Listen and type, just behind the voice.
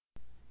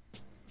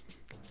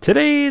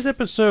Today's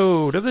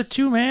episode of the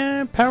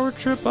Two-Man Power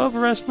Trip of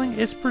Wrestling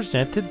is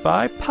presented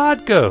by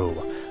Podgo.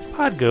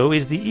 Podgo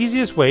is the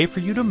easiest way for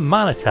you to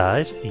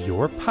monetize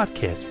your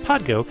podcast.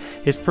 Podgo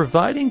is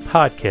providing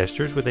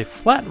podcasters with a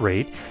flat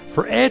rate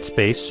for ad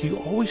space so you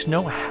always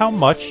know how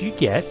much you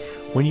get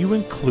when you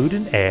include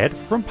an ad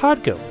from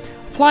Podgo.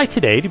 Apply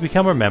today to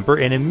become a member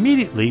and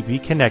immediately be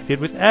connected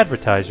with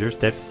advertisers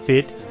that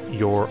fit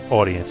your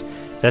audience.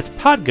 That's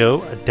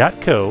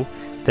podgo.co.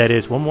 That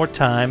is, one more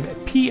time,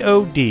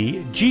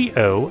 podgo.co.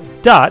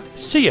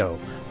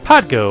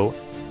 Podgo.co.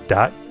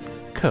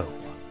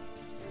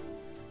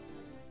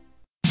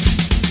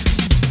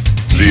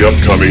 The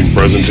upcoming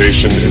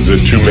presentation is a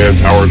Two-Man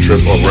Power Trip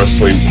of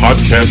Wrestling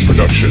podcast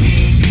production.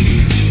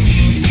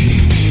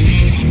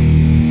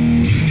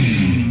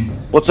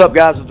 What's up,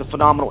 guys? It's the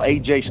phenomenal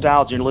AJ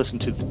Styles. You're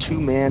listening to the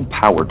Two-Man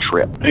Power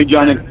Trip. Hey,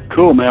 Johnny.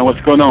 Cool, man.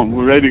 What's going on?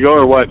 We ready to go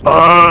or what?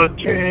 All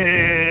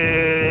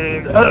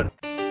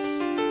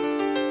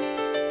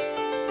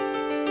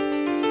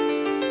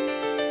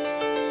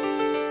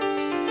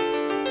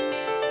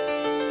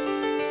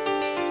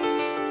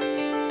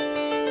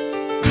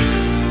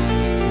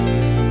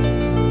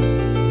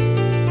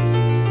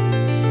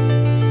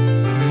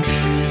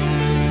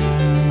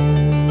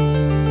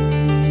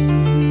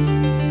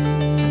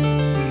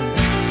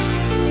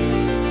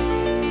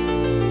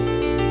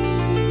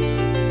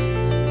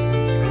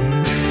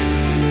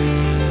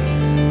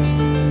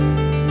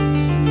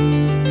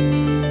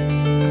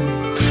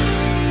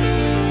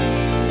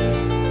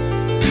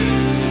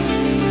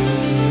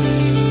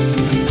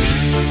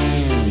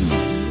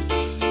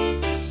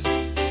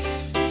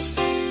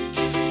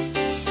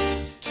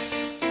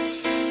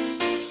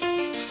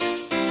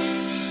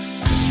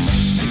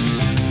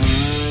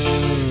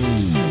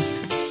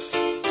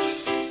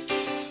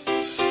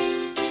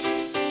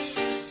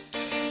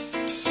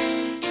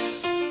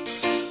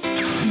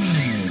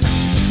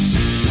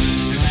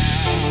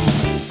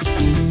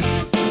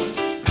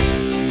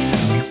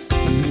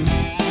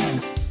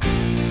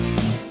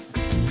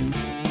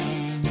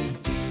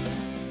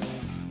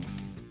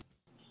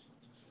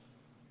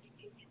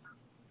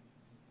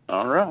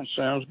right.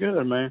 Sounds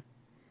good, man.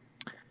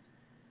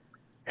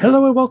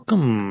 Hello and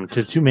welcome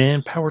to the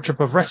Two-Man Power Trip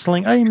of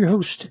Wrestling. I am your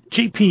host,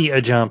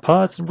 JP John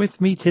Potts, and with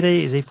me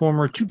today is a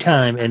former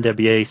two-time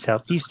NWA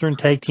Southeastern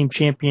Tag Team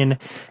Champion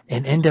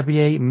and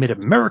NWA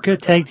Mid-America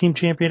Tag Team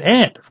Champion,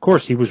 and, of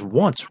course, he was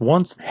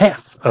once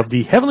half of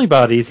the Heavenly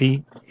Bodies.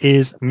 He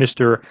is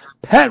Mr.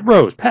 Pat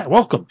Rose. Pat,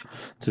 welcome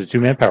to the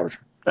Two-Man Power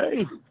Trip.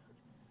 Hey,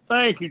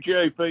 thank you,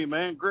 JP,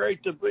 man.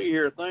 Great to be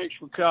here. Thanks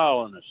for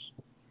calling us.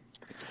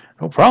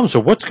 No problem. So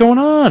what's going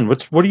on?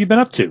 What have you been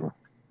up to?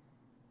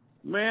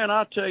 Man,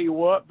 I tell you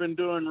what, been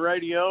doing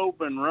radio,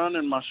 been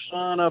running my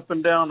son up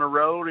and down the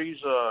road.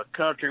 He's a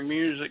country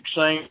music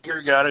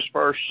singer, got his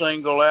first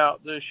single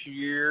out this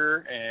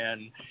year,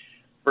 and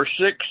for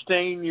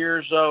 16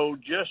 years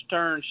old, just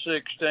turned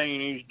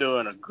 16, he's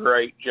doing a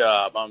great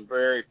job. I'm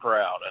very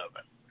proud of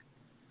him.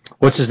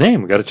 What's his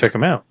name? We got to check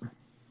him out.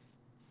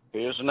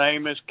 His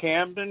name is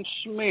Camden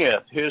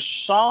Smith. His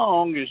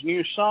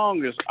new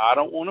song is I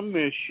Don't Want to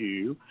Miss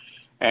You.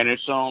 And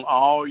it's on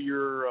all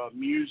your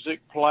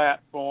music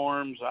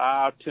platforms,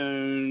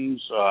 iTunes,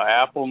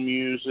 Apple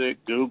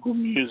Music, Google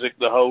Music,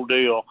 the whole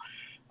deal.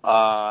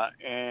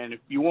 And if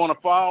you want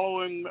to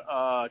follow him,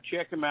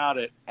 check him out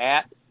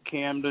at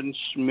Camden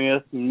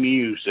Smith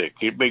Music.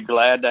 He'd be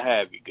glad to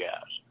have you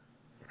guys.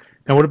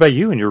 Now, what about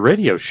you and your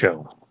radio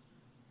show?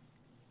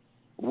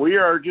 We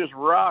are just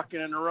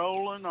rocking and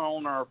rolling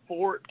on our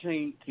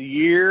 14th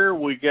year.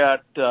 We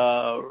got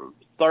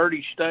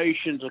 30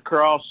 stations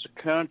across the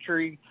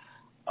country.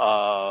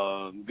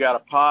 Got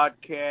a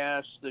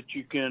podcast that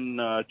you can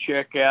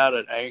check out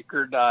at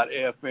anchor.fm/Set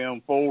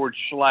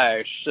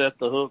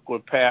the Hook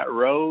with Pat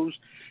Rose.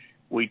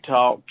 We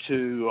talk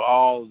to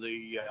all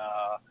the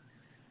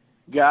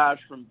guys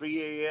from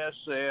BASS,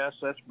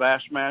 that's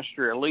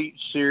Bassmaster Elite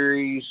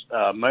Series,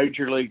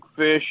 Major League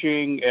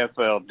Fishing,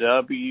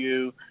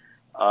 FLW,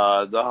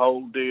 the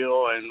whole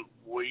deal, and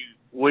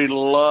we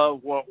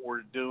love what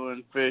we're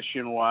doing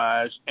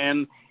fishing-wise.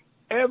 And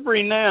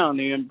every now and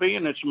then,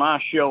 being it's my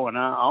show and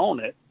I own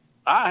it,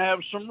 I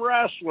have some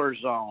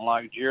wrestlers on,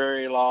 like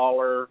Jerry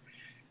Lawler,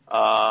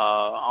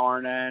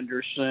 Arn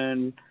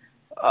Anderson,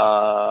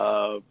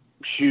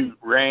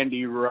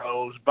 Randy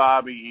Rose,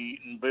 Bobby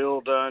Eaton,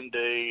 Bill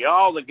Dundee,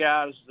 all the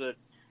guys that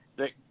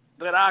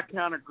I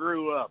kind of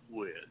grew up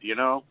with, you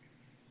know.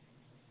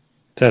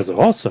 That's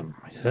awesome.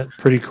 That's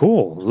pretty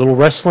cool. A little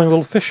wrestling, a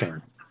little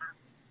fishing.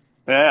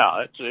 Yeah,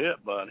 that's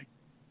it, buddy.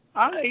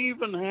 I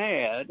even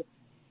had...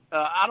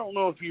 I don't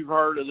know if you've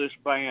heard of this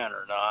band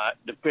or not,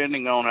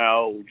 depending on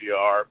how old you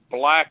are.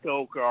 Black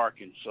Oak,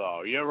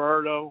 Arkansas. You ever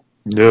heard of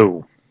them?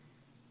 No.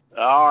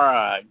 All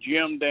right,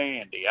 Jim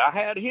Dandy. I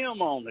had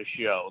him on the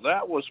show.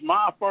 That was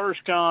my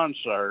first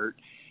concert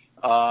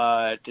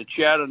at the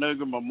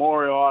Chattanooga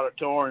Memorial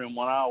Auditorium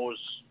when I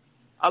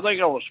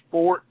think I was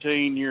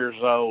 14 years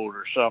old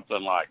or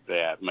something like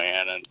that,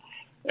 man.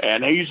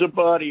 And he's a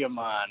buddy of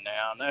mine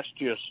now, and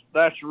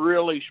that's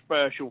really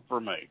special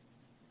for me.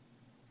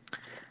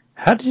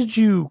 How did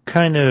you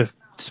kind of,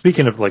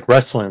 speaking of like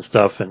wrestling and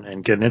stuff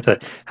and getting into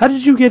that, how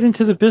did you get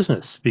into the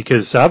business?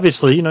 Because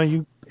obviously,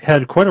 you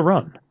had quite a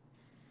run.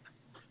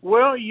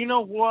 Well, you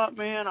know what,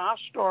 man? I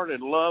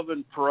started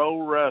loving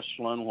pro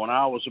wrestling when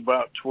I was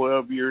about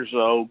 12 years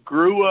old.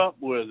 Grew up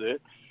with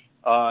it.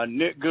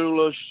 Nick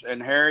Goulas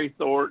and Harry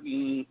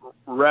Thornton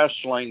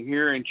wrestling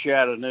here in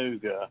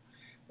Chattanooga.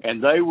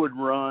 And they would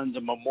run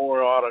the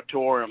Memorial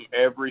Auditorium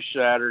every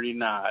Saturday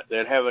night.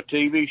 They'd have a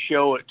TV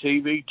show at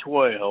TV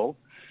 12.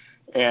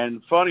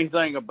 And funny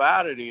thing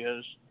about it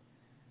is,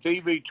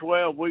 TV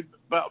 12, we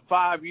about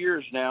 5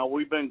 years now,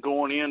 we've been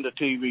going into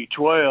TV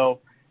 12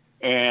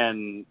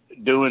 and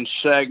doing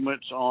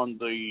segments on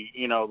the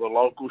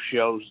local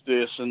shows,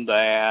 this and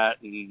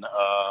that, and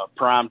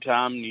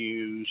primetime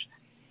news,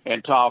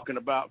 and talking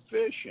about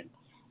fishing.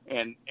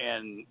 And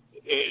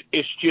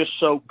it's just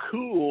so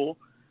cool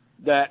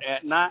that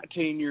at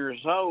 19 years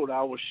old,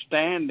 I was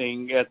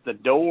standing at the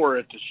door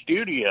at the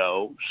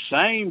studio,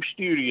 same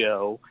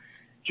studio,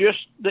 just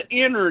the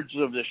innards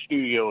of the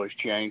studio has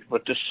changed,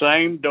 but the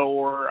same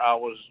door. I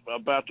was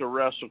about to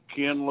wrestle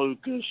Ken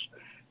Lucas,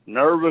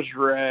 nervous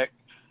wreck,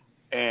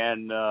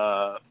 and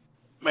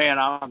man,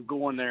 I'm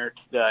going there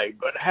today.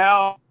 But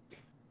how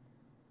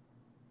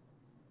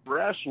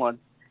wrestling,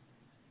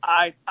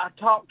 I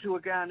talked to a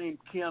guy named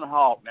Ken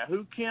Hawk. Now,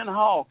 who Ken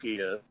Hawk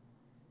is,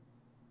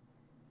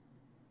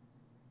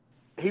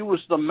 he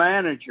was the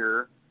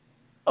manager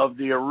of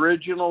the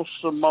original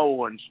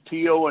Samoans,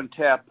 Tio and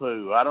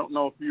Tapu. I don't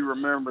know if you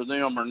remember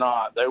them or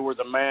not. They were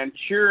the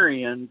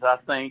Manchurians, I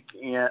think,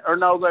 they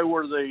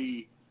were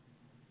the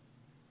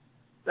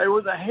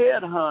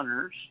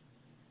headhunters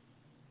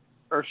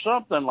or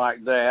something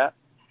like that.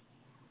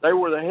 They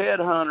were the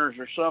headhunters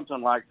or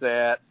something like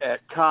that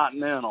at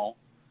Continental.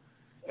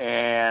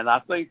 And I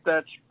think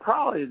that's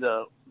probably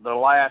the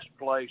last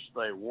place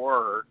they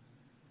were.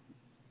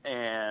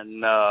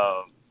 And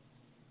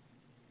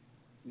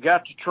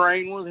got to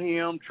train with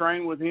him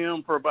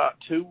for about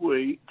 2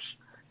 weeks.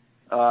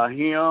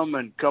 Him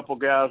and a couple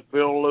guys,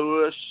 Bill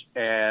Lewis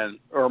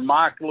or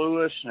Mike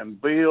Lewis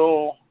and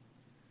Bill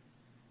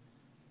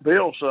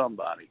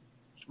somebody.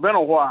 It's been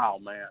a while,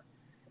 man.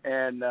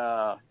 And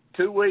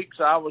 2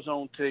 weeks I was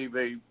on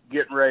TV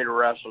getting ready to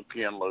wrestle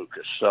Ken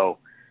Lucas. So,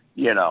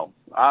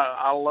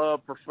 I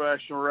love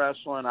professional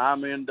wrestling.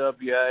 I'm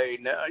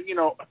NWA.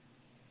 Now,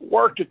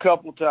 worked a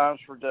couple times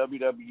for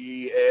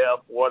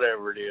WWF,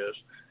 whatever it is,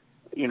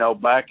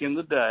 back in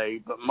the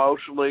day, but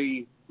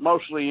mostly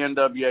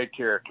NWA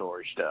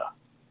territory stuff.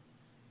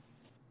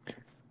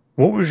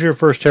 What was your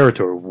first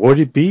territory? Would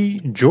it be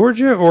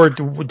Georgia, or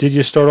did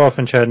you start off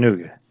in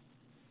Chattanooga?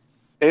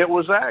 It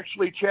was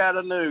actually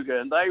Chattanooga,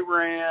 and they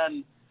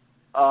ran,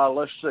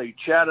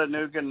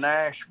 Chattanooga,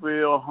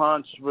 Nashville,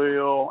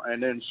 Huntsville,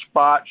 and then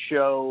spot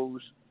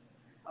shows.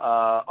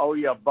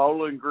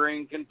 Bowling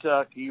Green,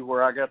 Kentucky,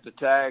 where I got to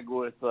tag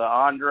with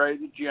Andre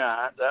the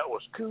Giant. That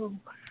was cool.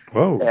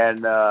 Whoa.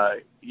 And,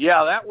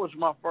 that was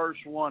my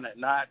first one at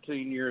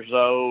 19 years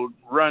old,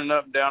 running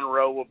up and down the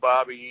road with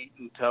Bobby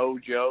Eaton,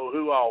 Tojo.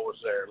 Who all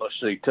was there? Let's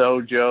see,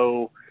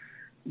 Tojo,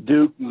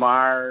 Duke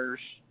Myers,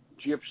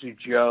 Gypsy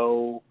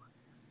Joe,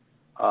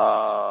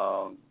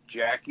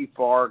 Jackie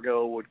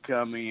Fargo would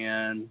come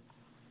in.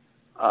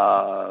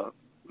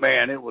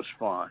 Man, it was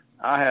fun.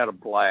 I had a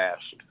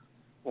blast.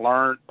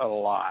 Learned a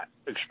lot,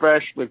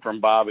 especially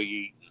from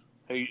Bobby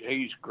Eaton.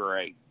 He's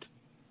great.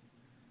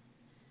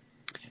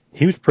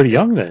 He was pretty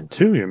young then,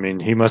 too. I mean,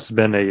 he must have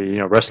been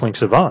a wrestling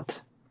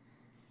savant.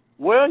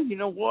 Well, you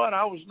know what?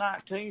 I was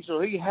 19, so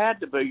he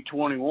had to be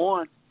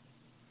 21,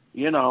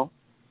 And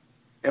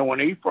when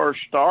he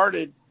first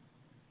started,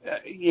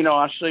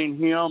 I seen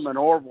him and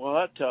Orville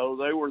Hutto.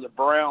 They were the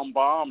Brown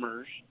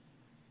Bombers,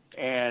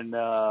 and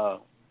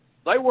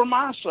they were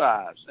my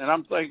size. And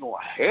I'm thinking,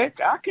 well,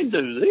 heck, I can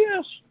do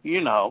this,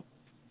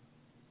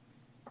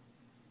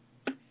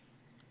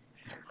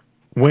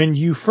 When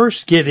you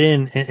first get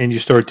in and you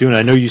start doing it,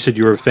 I know you said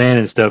you were a fan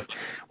and stuff.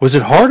 Was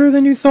it harder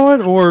than you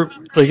thought, or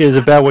is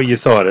it about what you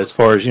thought as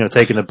far as,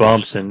 taking the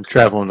bumps and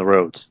traveling the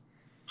roads?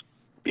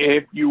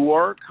 If you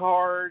work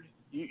hard,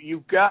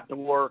 you've got to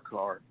work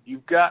hard.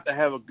 You've got to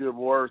have a good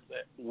work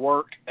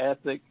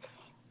ethic.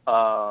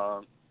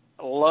 Love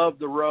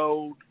the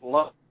road,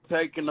 love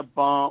taking the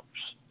bumps.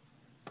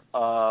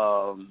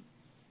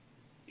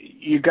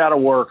 You got to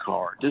work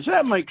hard. Does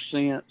that make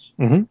sense?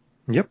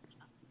 Mm-hmm. Yep.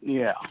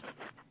 Yeah.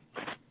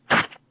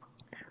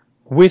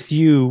 With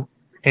you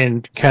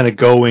and kind of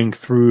going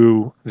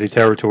through the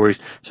territories,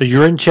 so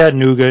you're in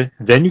Chattanooga,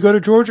 then you go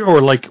to Georgia,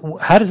 or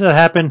how does that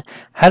happen?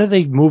 How do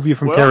they move you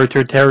from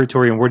territory to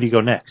territory, and where do you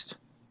go next?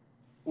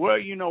 Well,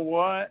 you know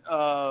what?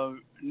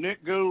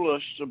 Nick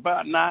Goulas,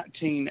 about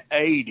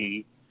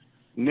 1980,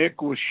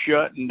 Nick was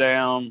shutting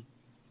down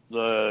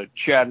the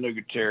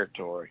Chattanooga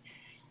territory.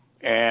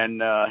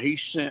 And he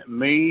sent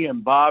me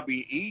and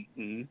Bobby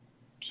Eaton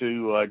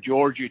to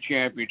Georgia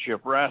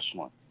Championship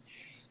Wrestling.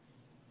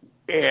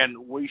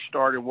 And we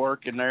started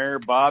working there.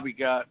 Bobby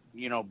got,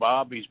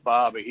 Bobby's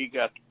Bobby. He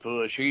got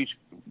the push.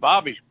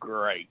 Bobby's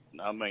great.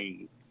 I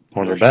mean,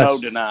 there's no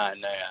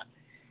denying that.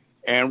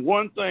 And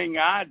one thing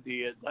I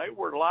did, they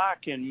were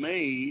liking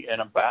me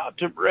and about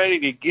to ready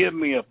to give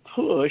me a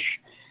push.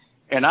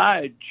 And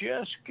I had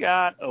just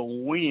got a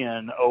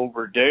win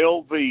over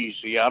Dale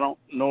Veazey. I don't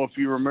know if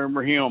you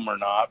remember him or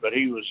not, but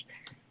he was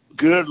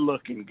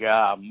good-looking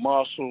guy,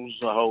 muscles,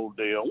 the whole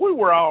deal. We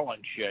were all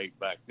in shape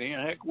back then.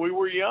 Heck, we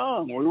were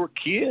young. We were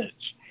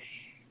kids.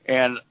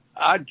 And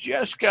I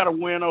just got a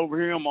win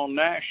over him on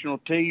national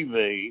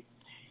TV.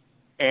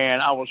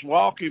 And I was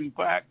walking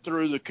back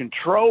through the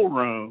control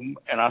room,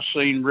 and I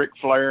seen Ric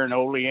Flair and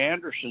Ole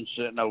Anderson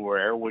sitting over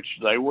there, which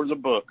they were the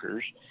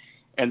bookers.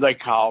 And they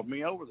called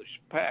me over. They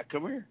said, Pat,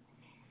 come here.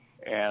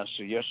 And I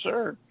said, yes,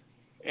 sir.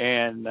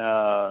 And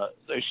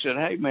they said,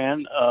 hey,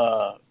 man,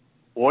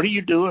 what are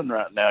you doing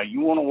right now?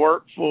 You want to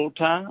work full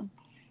time?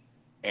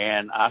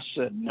 And I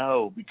said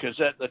no, because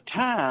at the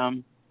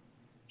time,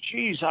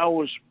 geez, I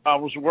was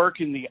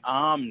working the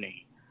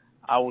Omni.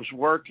 I was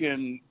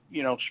working,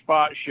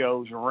 spot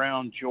shows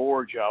around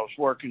Georgia. I was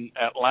working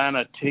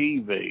Atlanta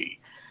TV,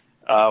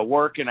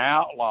 working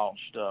outlaw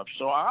stuff.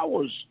 So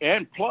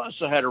and plus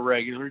I had a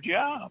regular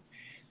job.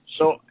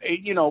 So,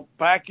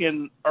 back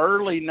in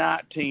early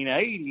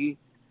 1980,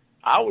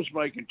 I was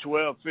making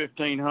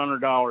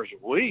 $1,200-1,500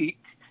 a week,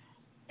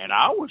 and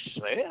I was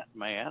set,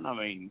 man. I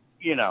mean,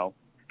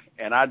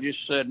 and I just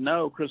said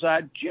no, because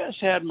I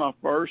just had my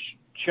first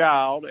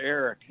child,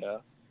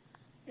 Erica,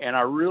 and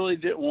I really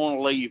didn't want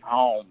to leave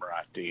home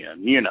right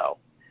then,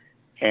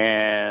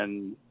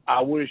 And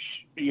I wish,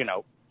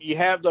 you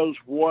have those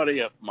what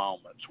if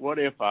moments. What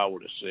if I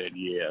would have said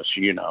yes,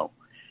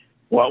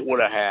 what would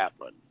have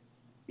happened,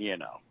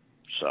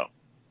 so.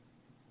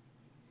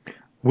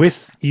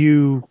 With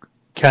you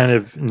kind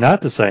of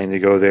not deciding to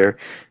go there,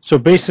 so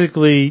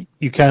basically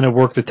you kind of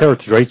worked the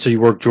territories, right? So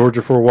you worked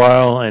Georgia for a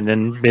while and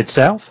then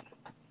Mid-South?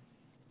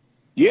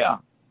 Yeah.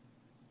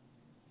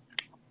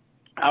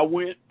 I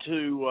went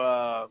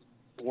to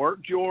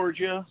work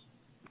Georgia,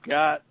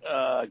 got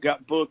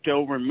booked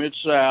over in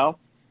Mid-South,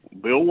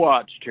 Bill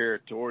Watts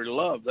territory.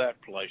 Loved that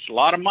place. A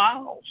lot of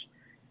miles,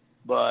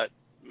 but,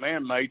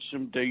 man, made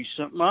some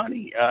decent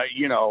money.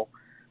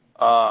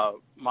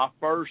 My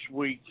first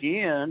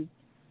weekend,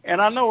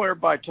 and I know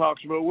everybody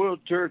talks about, well,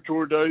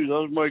 territory days, I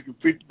was making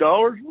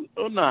 $50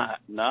 a night.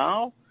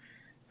 No,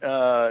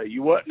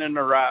 you wasn't in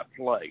the right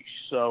place.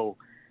 So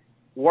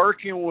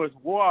working with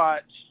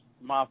Watts,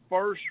 my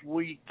first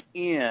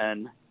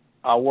weekend,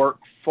 I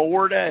worked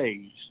 4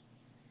 days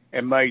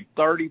and made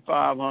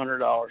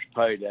 $3,500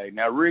 payday.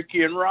 Now,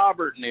 Ricky and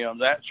Robert and them,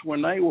 that's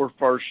when they were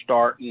first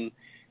starting,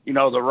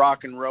 the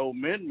rock and roll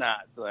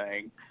midnight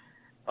thing.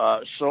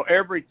 So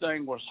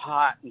everything was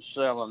hot and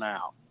selling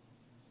out,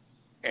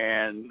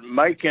 and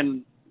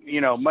making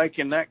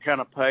that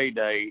kind of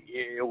payday,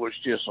 it was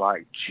just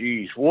like,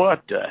 geez,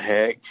 what the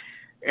heck?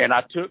 And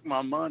I took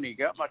my money,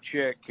 got my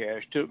check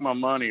cash, took my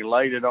money,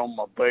 laid it on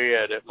my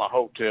bed at my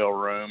hotel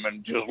room,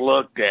 and just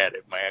looked at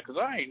it, man, because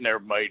I ain't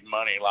never made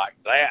money like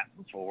that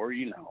before,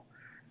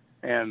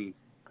 And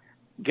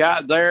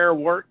got there,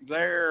 worked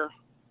there.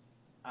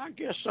 I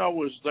guess I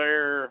was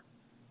there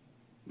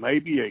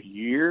maybe a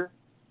year.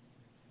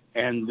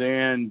 And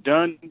then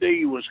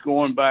Dundee was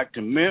going back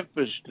to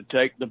Memphis to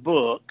take the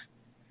book,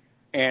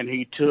 and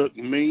he took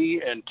me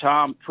and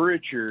Tom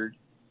Pritchard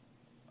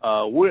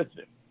with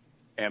him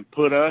and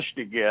put us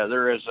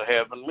together as the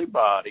Heavenly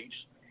Bodies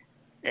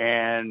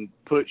and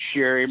put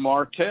Sherry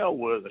Martel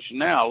with us.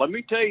 Now, let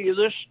me tell you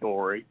this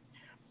story.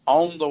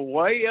 On the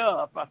way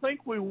up, I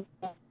think we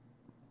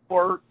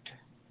worked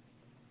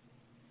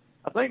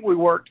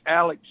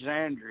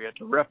Alexandria at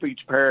the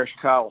Refuge Parish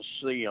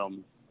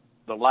Coliseum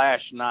the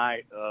last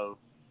night of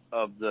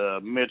the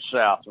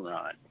Mid-South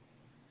run.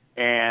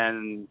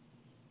 And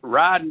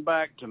riding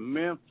back to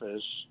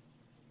Memphis,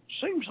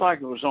 seems like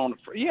it was on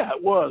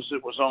it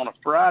was on a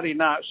Friday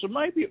night, so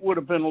maybe it would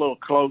have been a little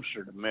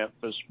closer to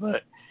Memphis,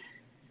 but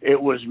it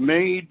was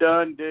me,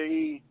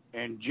 Dundee,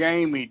 and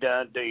Jamie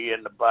Dundee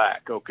in the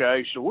back,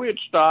 okay? So we had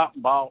stopped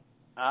and bought,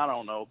 I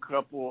don't know, a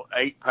couple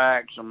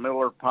 8-packs of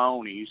Miller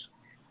Ponies,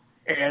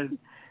 and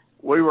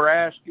we were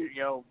asking,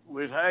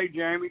 hey,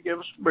 Jamie, give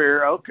us a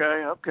beer.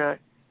 Okay.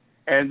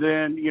 And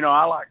then,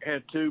 I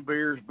had 2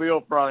 beers.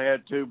 Bill probably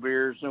had 2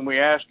 beers. And we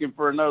asked him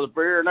for another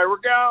beer, and they were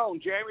gone.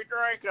 Jamie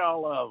drank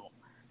all of them.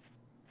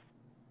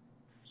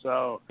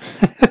 So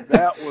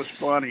that was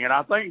funny. And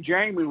I think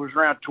Jamie was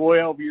around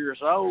 12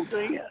 years old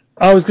then.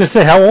 I was going to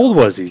say, how old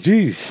was he?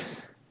 Jeez.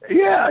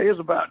 Yeah, he was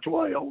about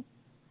 12.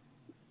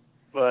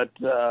 But,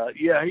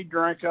 he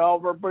drank all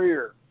of our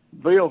beer.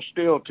 Bill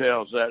still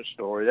tells that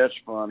story. That's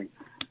funny.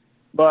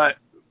 But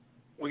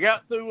we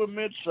got through with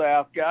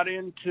Mid-South, got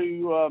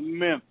into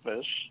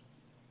Memphis,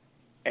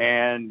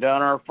 and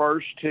done our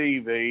first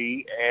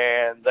TV,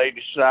 and they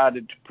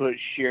decided to put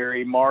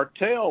Sherry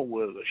Martel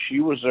with us.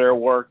 She was there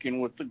working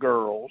with the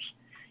girls,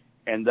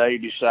 and they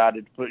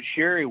decided to put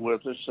Sherry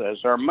with us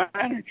as our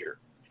manager.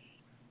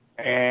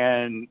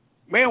 And,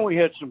 man, we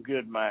had some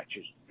good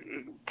matches.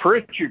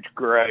 Pritchard's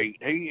great.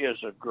 He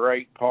is a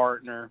great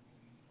partner.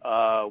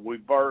 We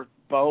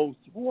both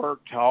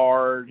worked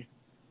hard.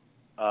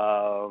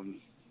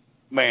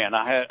 man,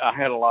 I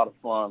had a lot of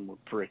fun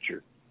with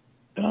Pritchard.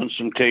 Done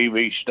some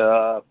TV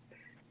stuff.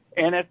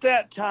 And at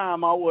that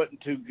time, I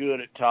wasn't too good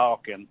at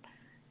talking.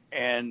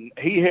 And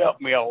he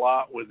helped me a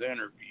lot with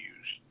interviews,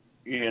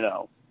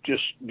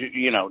 just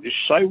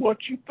say what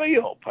you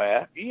feel,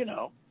 Pat,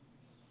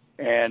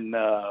 And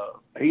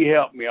he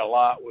helped me a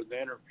lot with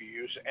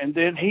interviews. And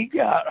then he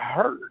got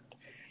hurt.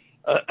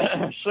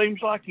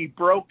 Seems like he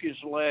broke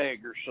his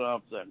leg or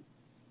something.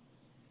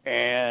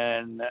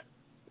 And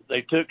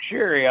they took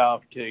Sherry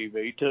off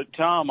TV, took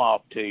Tom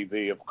off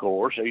TV, of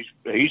course.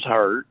 He's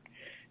hurt.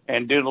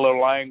 And did a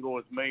little angle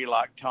with me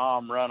like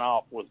Tom run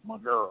off with my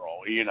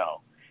girl,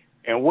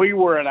 And we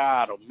were an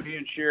idol. Me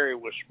and Sherry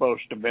was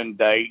supposed to have been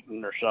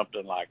dating or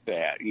something like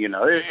that.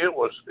 It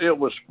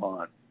was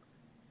fun.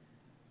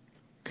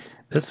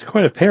 That's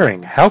quite a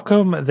pairing. How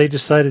come they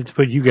decided to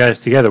put you guys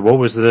together? What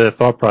was the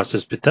thought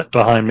process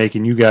behind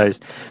making you guys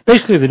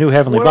basically the new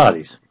Heavenly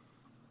Bodies?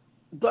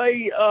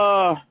 They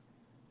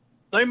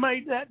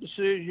made that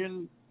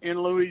decision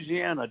in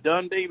Louisiana.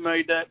 Dundee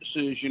made that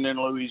decision in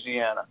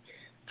Louisiana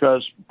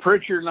because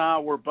Pritchard and I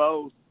were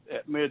both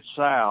at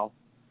Mid-South,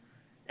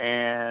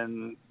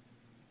 and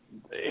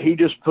he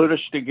just put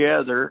us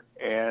together,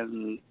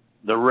 and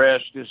the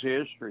rest is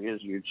history,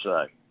 as you'd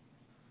say.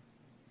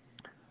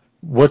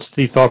 What's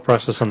the thought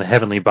process on the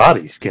Heavenly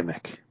Bodies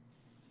gimmick?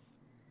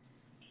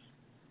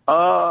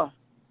 Not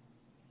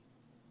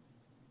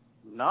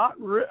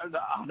really.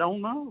 I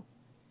don't know.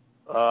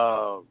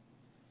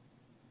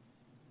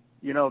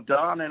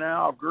 Don and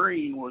Al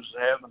Green was the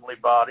Heavenly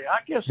Body.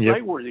 I guess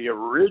They were the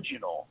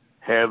original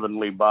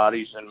Heavenly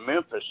Bodies in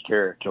Memphis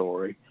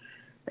territory.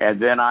 And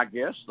then I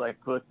guess they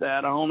put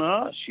that on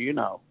us,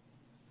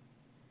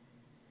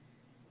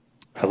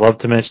 I love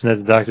to mention that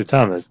to Dr.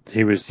 Tom, that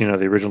he was, the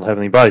original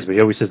Heavenly Bodies, but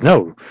he always says,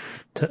 no,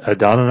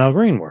 Don and Al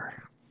Green were.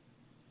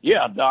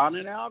 Yeah, Don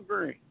and Al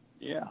Green.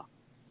 Yeah.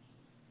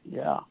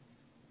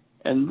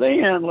 And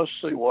then, let's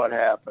see what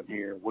happened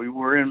here. We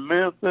were in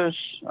Memphis.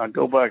 I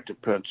go back to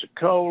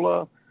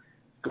Pensacola,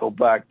 go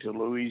back to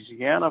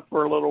Louisiana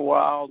for a little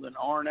while. Then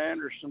Arn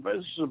Anderson, but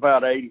this is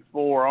about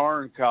 84,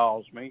 Arn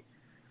calls me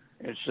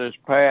and says,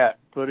 Pat,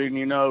 put in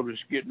your notice,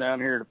 get down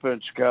here to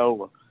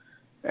Pensacola.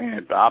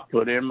 And I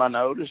put in my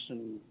notice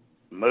and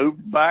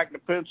moved back to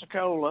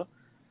Pensacola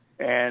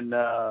and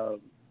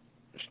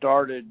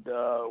started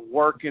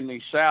working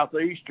the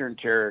Southeastern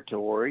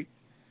Territory.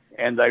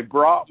 And they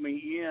brought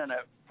me in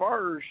at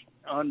first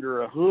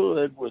under a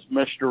hood with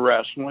Mr.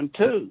 Wrestling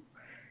 2.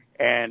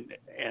 And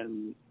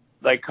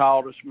they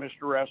called us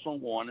Mr.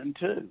 Wrestling 1 and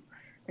 2.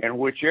 And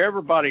which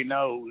everybody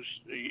knows,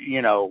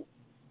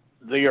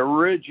 the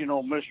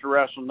original Mr.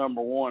 Wrestling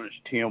number 1 is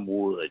Tim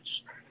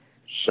Woods.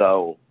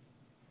 So,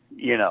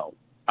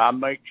 I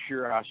make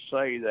sure I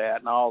say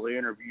that in all the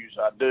interviews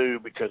I do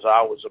because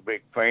I was a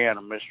big fan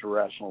of Mr.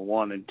 Wrestling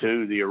 1 and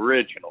 2, the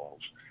originals.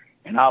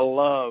 And I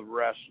love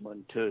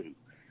Wrestling 2.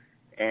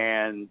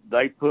 And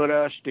they put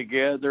us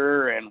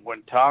together, and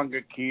when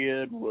Tonga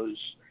Kid was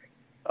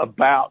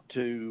about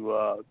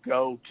to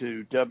go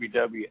to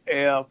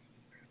WWF,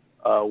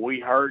 we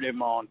heard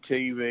him on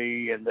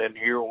TV, and then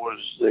here was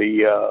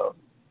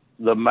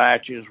the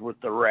matches with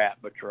the Rat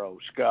Patrol,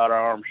 Scott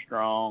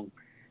Armstrong,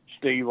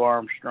 Steve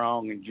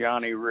Armstrong, and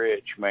Johnny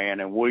Rich, man,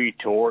 and we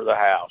tore the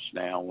house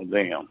down with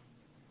them.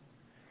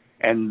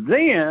 And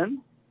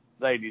then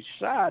they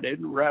decided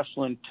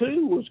Wrestling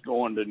 2 was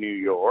going to New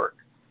York,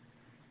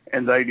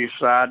 and they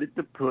decided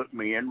to put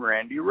me and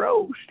Randy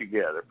Rose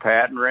together,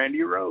 Pat and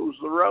Randy Rose,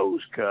 the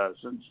Rose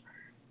cousins.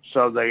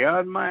 So they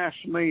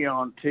unmasked me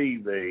on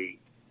TV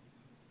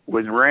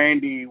with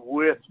Randy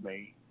with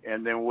me,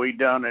 and then we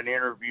done an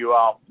interview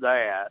off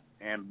that,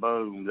 and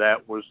boom,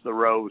 that was the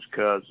Rose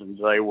cousins.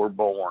 They were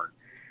born.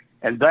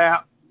 And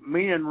that,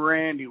 me and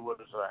Randy was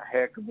a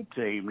heck of a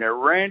team. Now,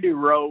 Randy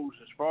Rose,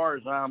 as far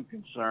as I'm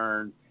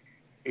concerned,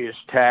 is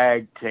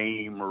tag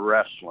team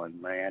wrestling,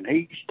 man.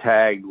 He's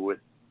tagged with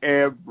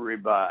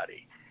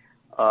everybody.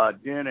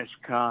 Dennis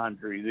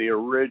Condrey, the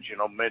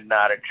original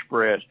Midnight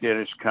Express,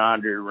 Dennis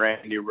Condrey,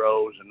 Randy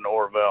Rose, and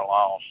Norvell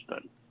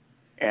Austin.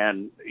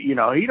 And, he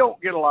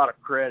don't get a lot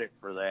of credit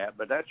for that,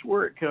 but that's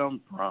where it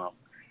comes from.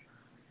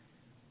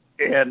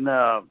 And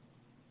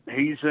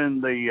he's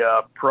in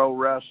the Pro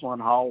Wrestling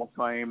Hall of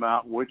Fame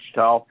out in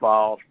Wichita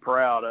Falls.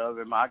 Proud of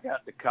him. I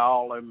got to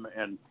call him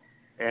and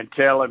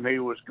tell him he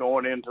was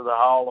going into the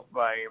Hall of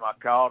Fame. I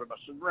called him. I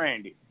said,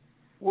 Randy,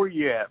 where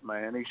you at,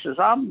 man? He says,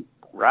 I'm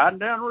riding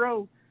down the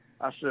road.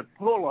 I said,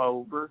 pull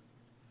over.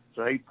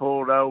 So he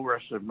pulled over.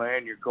 I said,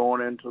 man, you're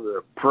going into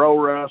the Pro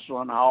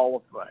Wrestling Hall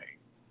of Fame.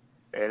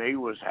 And he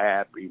was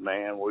happy,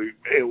 man.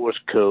 It was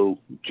cool.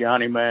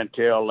 Johnny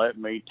Mantell let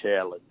me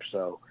tell him.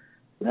 So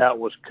that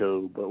was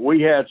cool. But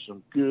we had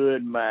some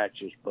good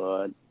matches,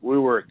 bud. We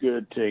were a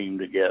good team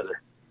together.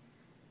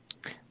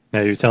 Now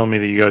you're telling me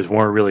that you guys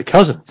weren't really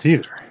cousins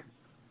either.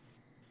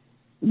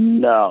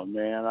 No,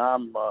 man.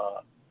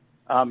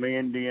 I'm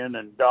Indian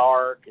and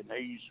dark, and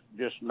he's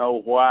just no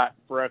white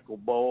freckle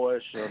boy.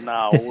 So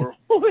no,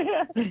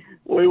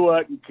 we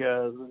wasn't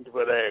cousins,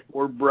 but heck,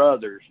 we're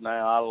brothers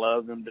now. I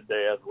love him to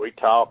death. We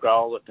talk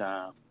all the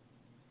time.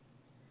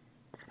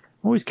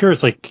 I'm always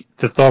curious, like,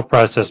 the thought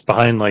process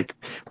behind, like,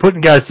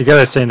 putting guys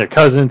together, saying they're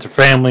cousins or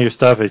family or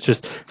stuff. It's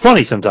just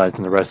funny sometimes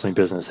in the wrestling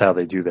business how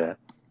they do that.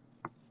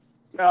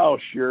 Oh,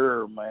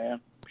 sure, man.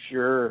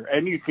 Sure.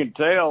 And you can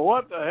tell,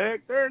 what the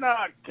heck, they're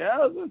not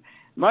cousins.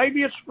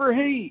 Maybe it's for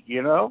heat,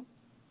 you know?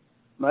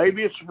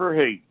 Maybe it's for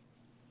heat.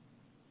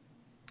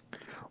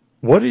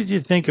 What did you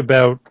think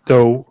about,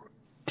 though,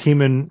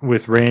 teaming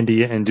with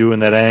Randy and doing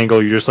that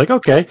angle? You're just like,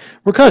 okay,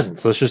 we're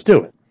cousins. Let's just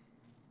do it.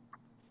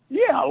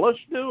 Yeah, let's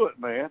do it,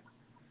 man.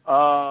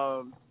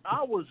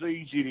 I was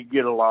easy to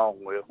get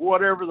along with.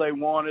 Whatever they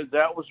wanted,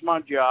 that was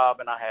my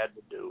job, and I had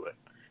to do it.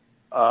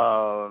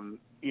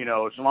 You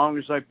know, as long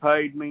as they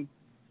paid me,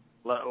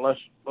 let's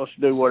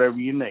do whatever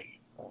you need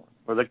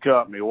for the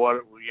company.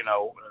 What, you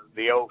know,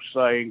 the old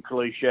saying,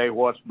 cliche,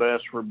 what's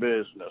best for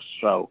business.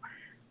 So,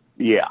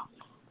 yeah,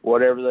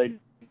 whatever they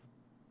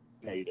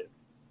needed.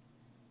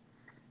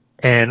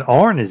 And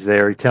Arn is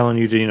there telling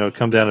you to,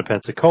 come down to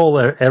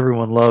Pensacola.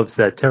 Everyone loves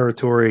that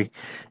territory.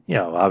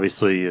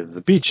 Obviously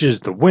the beaches,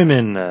 the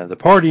women, the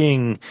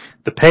partying,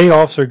 the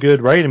payoffs are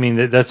good, right? I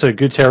mean, that's a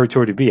good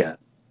territory to be at.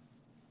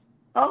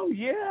 Oh,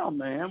 yeah,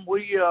 man.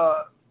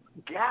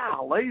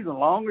 Golly, the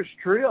longest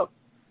trip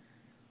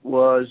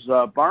was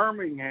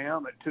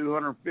Birmingham at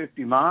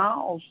 250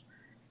 miles,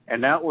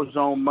 and that was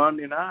on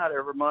Monday night,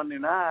 every Monday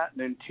night.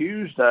 And then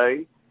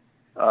Tuesday,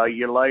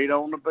 you laid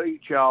on the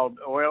beach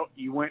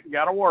you went and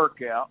got a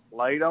workout,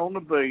 laid on the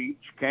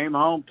beach, came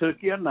home,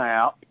 took you a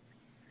nap,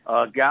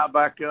 got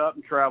back up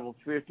and traveled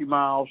 50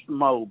 miles to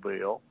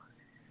Mobile.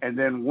 And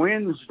then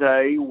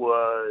Wednesday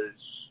was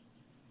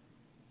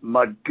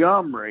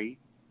Montgomery.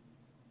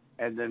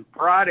 And then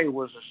Friday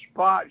was a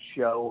spot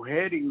show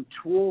heading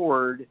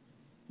toward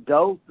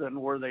Dothan,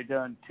 where they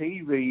done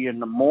TV in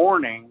the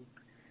morning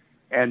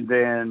and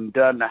then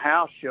done the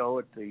house show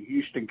at the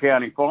Houston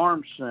County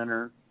Farm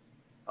Center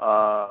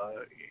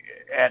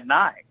at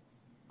night.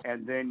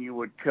 And then you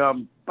would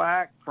come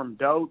back from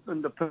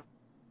Dothan to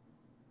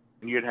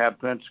and you'd have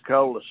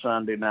Pensacola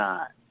Sunday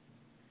night.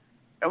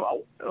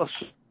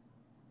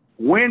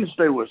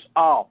 Wednesday was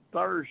off.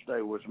 Thursday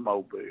was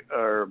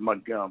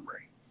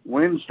Montgomery.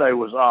 Wednesday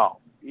was off.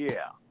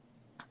 Yeah.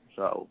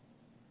 So.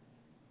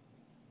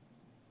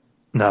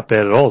 Not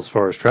bad at all as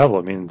far as travel.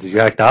 I mean, the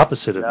exact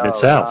opposite of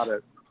Mid-South.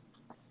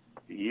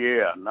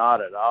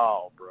 Not at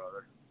all,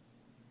 brother.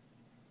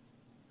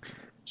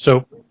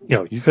 So,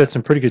 you've had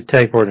some pretty good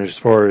tag partners as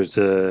far as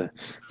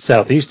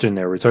Southeastern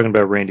there. We're talking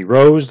about Randy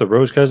Rose, the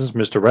Rose Cousins,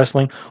 Mr.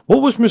 Wrestling.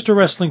 What was Mr.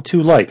 Wrestling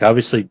 2 like?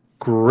 Obviously,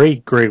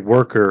 great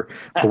worker.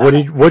 But what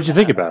did you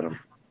think about him?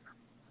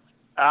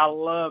 I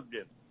loved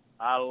him.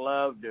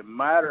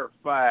 Matter of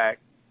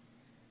fact,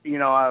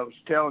 I was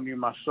telling you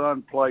my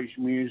son plays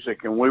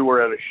music, and we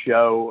were at a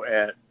show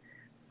at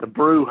the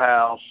Brew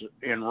House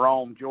in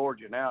Rome,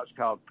 Georgia. Now it's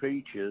called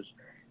Peaches.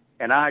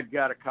 And I had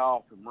got a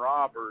call from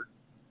Robert,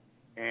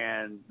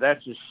 and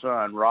that's his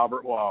son,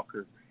 Robert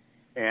Walker.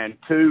 And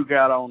two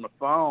got on the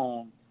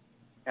phone,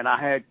 and I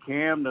had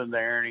Camden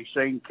there, and he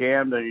seen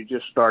Camden. He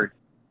just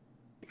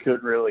he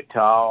couldn't really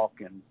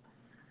talk,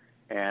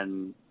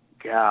 and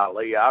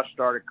golly, I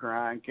started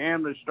crying.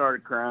 Camden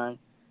started crying.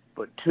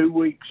 But 2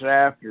 weeks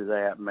after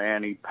that,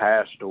 man, he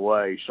passed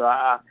away. So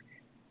I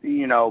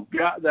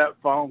got that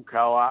phone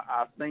call.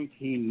 I think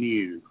he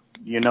knew,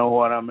 you know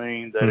what I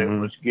mean, that Mm-hmm. It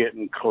was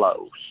getting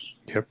close.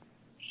 Yep.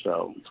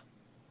 So,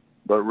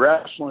 but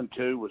Wrestling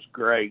 2 was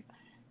great.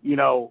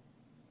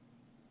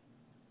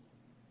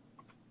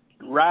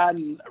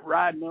 Riding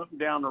up and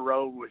down the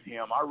road with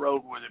him, I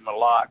rode with him a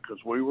lot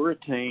because we were a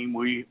team.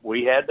 We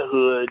had the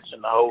hoods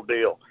and the whole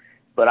deal.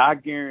 But I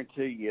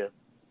guarantee you,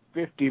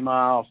 50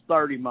 miles,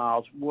 30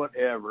 miles,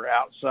 whatever,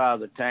 outside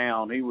the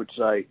town, he would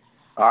say,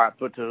 all right,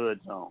 put the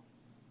hoods on.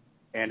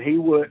 And he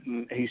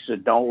wouldn't, he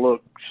said, don't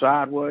look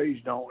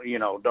sideways, don't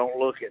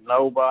look at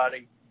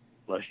nobody.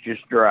 Let's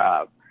just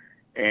drive.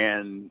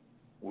 And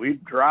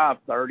we'd drive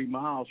 30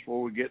 miles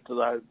before we get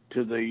to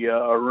the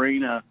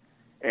arena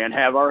and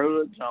have our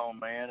hoods on,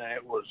 man.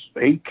 And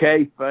he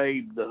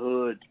kayfabed the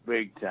hoods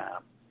big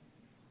time.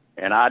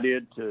 And I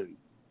did too.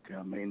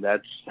 I mean,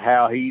 that's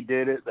how he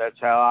did it. That's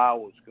how I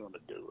was going to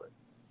do it.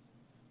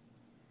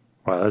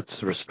 Well,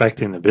 that's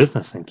respecting the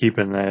business and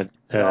keeping that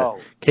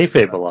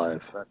kayfabe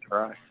alive. That's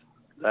right.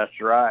 That's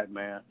right,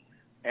 man.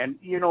 And,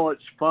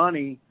 it's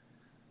funny.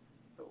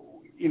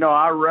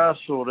 I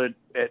wrestled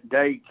at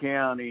Dade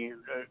County.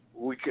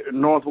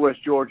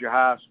 Northwest Georgia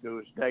High School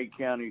is Dade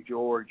County,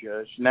 Georgia.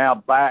 It's now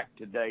back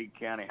to Dade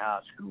County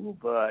High School.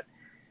 But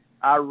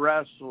I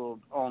wrestled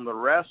on the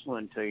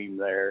wrestling team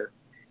there.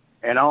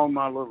 And on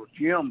my little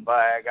gym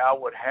bag, I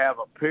would have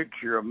a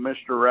picture of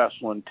Mr.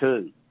 Wrestling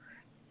 2.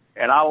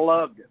 And I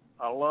loved it.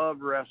 I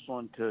loved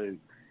Wrestling 2.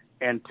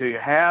 And to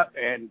have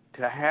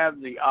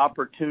the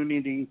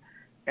opportunity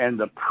and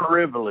the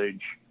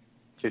privilege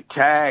to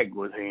tag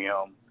with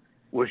him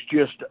was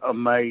just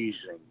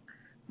amazing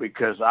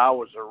because I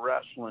was a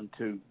Wrestling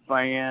 2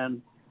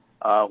 fan.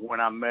 When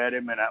I met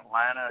him in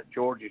Atlanta at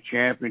Georgia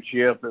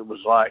Championship, it was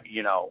like,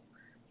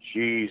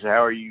 geez,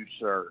 how are you,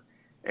 sir?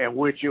 And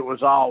which it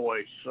was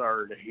always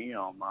sir to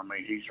him. I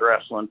mean, he's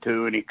Wrestling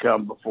 2 and he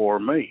come before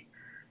me.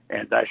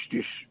 And that's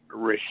just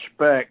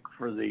respect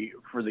for the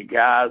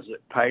guys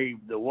that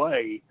paved the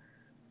way,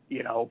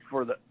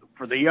 for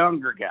the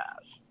younger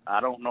guys. I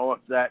don't know if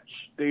that's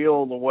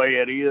still the way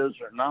it is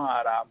or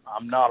not.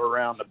 I'm not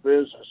around the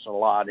business a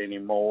lot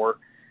anymore,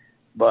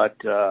 but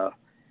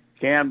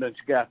Camden's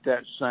got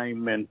that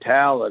same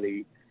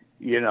mentality,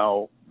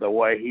 the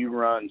way he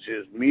runs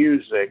his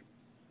music.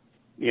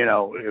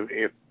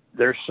 If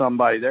there's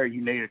somebody there,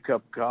 you need a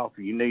cup of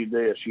coffee, you need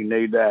this, you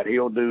need that.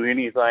 He'll do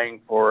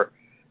anything for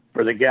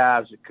the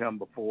guys that come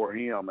before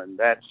him, and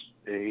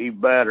he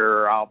better,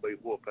 or I'll be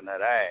whooping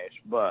that ass.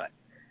 But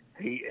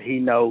he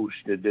knows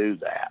to do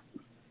that.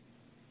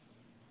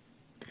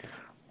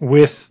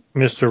 With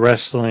Mr.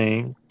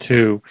 Wrestling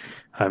 2,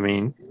 I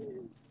mean,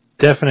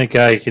 definite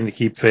guy can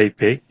keep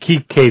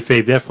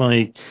kayfabe.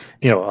 Definitely,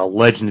 a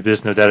legend of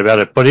business, no doubt about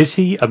it. But is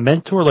he a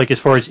mentor? Like, as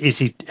far as, is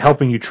he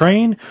helping you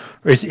train,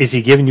 or is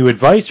he giving you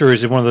advice, or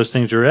is it one of those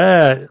things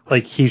where,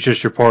 like, he's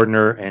just your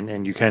partner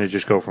and you kind of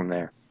just go from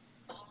there?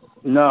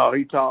 No,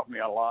 he taught me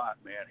a lot,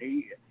 man.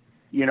 He,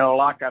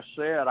 like I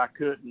said, I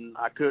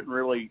couldn't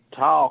really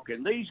talk,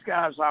 and these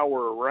guys I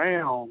were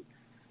around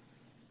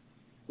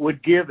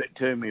would give it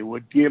to me,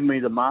 would give me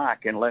the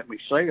mic and let me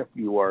say a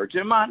few words.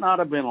 It might not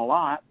have been a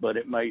lot, but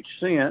it made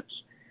sense,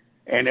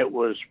 and it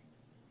was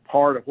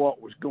part of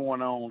what was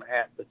going on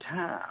at the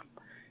time.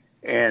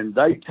 And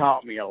they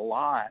taught me a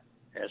lot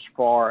as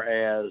far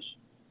as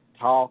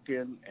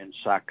talking and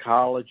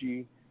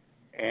psychology,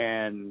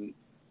 and,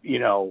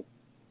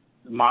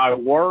 my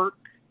work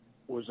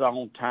was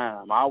on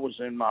time. I was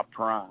in my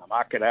prime.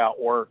 I could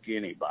outwork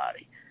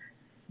anybody.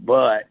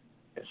 But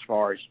as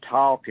far as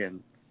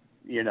talking,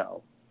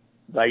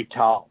 they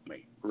taught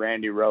me.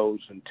 Randy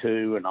Rosen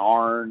too, and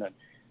Arn,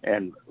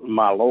 and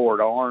my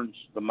Lord, Arn's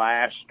the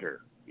master,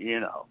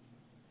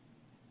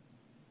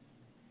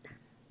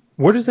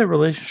 Where does that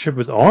relationship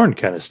with Arn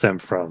kind of stem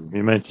from?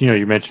 You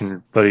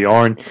mentioned Buddy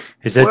Arn.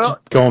 Is that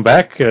going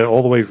back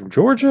all the way from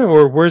Georgia,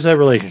 or where's that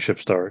relationship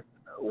start?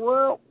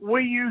 Well, I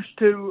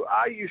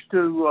used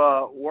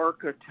to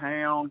work a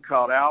town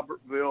called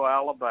Albertville,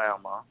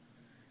 Alabama,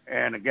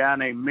 and a guy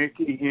named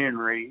Mickey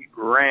Henry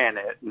ran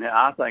it, and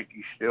I think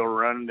he's still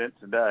running it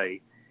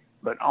today.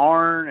 But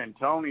Arn and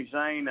Tony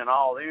Zane and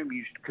all them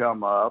used to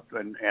come up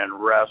and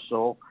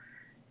wrestle,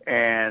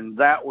 and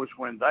that was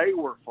when they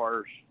were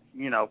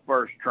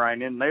first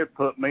training. They'd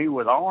put me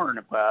with Arn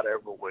about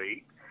every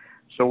week.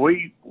 So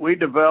we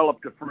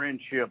developed a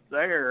friendship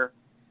there,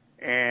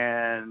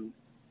 and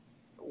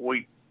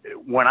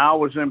when I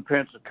was in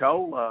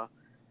Pensacola,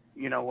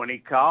 when he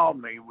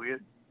called me,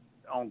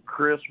 on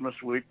Christmas,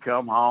 we'd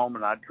come home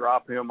and I'd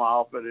drop him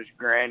off at his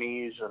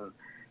granny's, and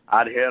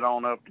I'd head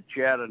on up to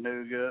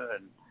Chattanooga,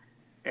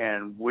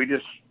 and we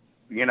just,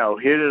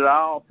 hit it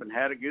off and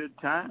had a good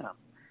time.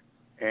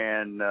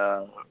 And,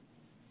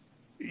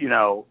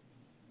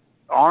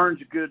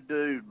 Arn's a good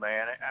dude,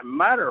 man. As a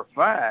matter of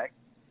fact,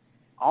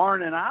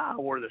 Arn and I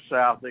were the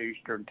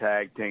Southeastern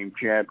Tag Team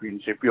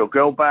Champions. If you'll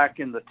go back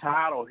in the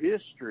title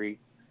history,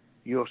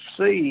 you'll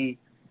see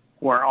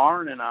where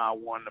Arn and I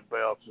won the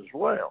belts as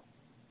well.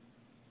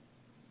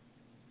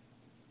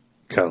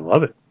 Gotta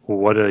love it.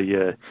 What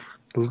a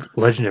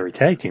legendary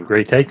tag team.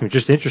 Great tag team.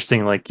 Just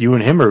interesting, like you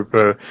and him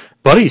are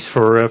buddies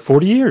for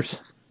 40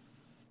 years.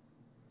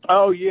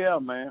 Oh, yeah,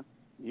 man.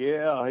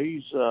 Yeah,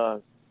 he's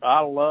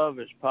I love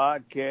his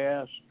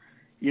podcast.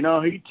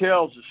 He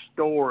tells a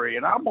story,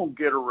 and I'm going to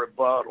get a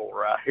rebuttal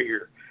right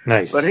here.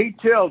 Nice. But he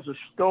tells a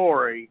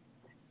story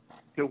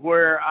to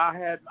where I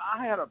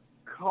had a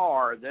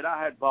car that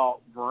I had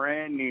bought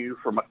brand new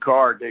from a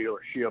car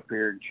dealership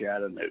here in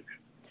Chattanooga.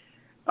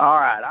 All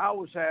right, I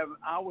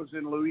was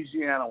in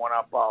Louisiana when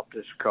I bought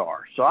this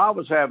car, so I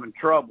was having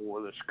trouble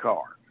with this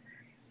car,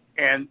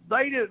 and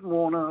they didn't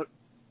want to,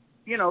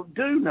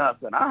 do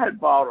nothing. I had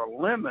bought a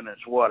lemon, is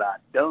what I'd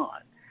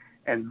done,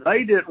 and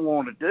they didn't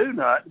want to do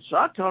nothing. So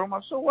I told them, I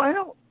said,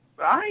 well,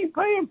 I ain't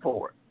paying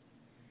for it.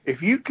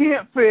 If you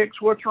can't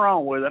fix what's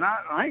wrong with it,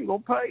 I ain't gonna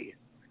pay it.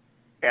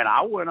 And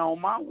I went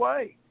on my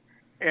way.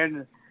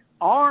 And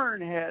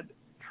Arn had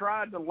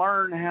tried to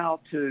learn how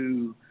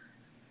to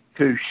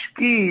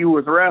ski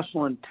with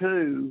Wrestling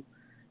 2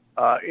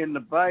 in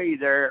the bay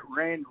there at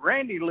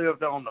Randy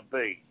lived on the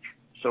beach.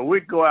 So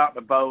we'd go out in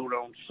the boat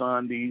on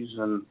Sundays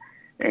and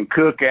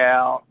cook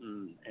out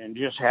and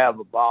just have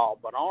a ball.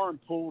 But Arn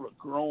pulled a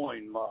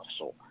groin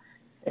muscle,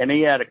 and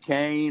he had a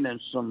cane and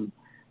some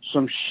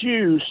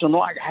shoes, some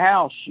like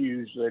house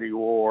shoes that he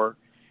wore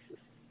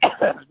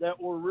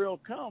that were real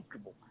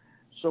comfortable.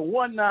 So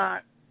one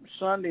night,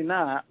 Sunday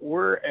night,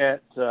 we're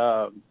at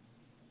the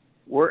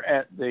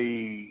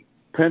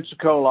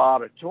Pensacola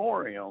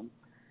Auditorium,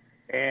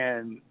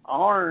 and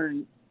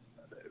Arn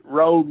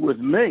rode with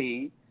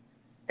me,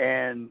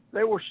 and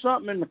there was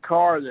something in the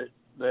car that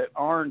that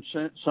Arn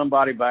sent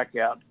somebody back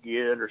out to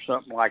get or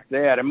something like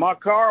that, and my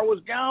car was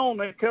gone.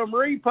 They come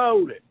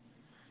repoed it.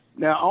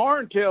 Now,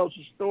 Arn tells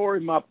the story,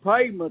 my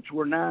payments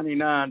were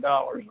 $99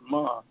 a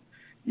month.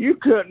 You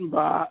couldn't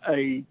buy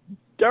a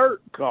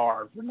dirt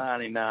car for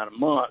 $99 a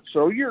month,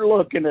 so you're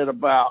looking at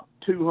about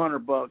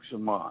 $200 a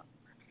month.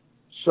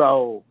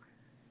 So,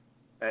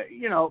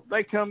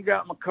 they come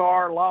got my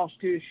car, lost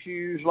his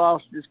shoes,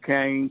 lost his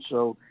cane,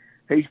 so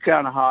he's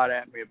kind of hot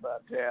at me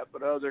about that.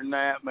 But other than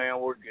that, man,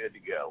 we're good to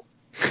go.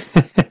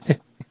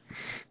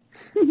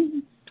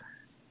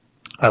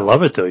 I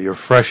love it, though. You're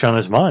fresh on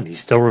his mind. He's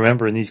still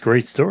remembering these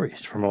great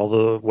stories from all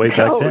the way back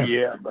then. Oh,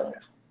 yeah, man.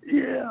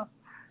 Yeah.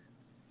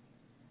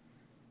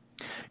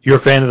 You're a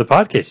fan of the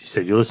podcast, you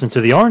said. You listen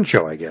to the Arn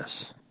Show, I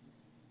guess.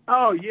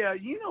 Oh, yeah.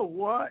 You know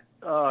what?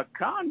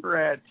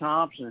 Conrad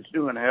Thompson's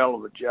doing a hell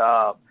of a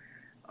job.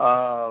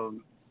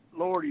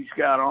 Lord, he's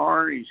got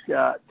Arn. He's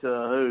got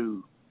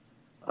who?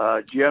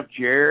 Jeff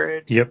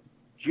Jarrett. Yep.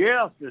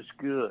 Jeff is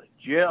good.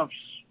 Jeff's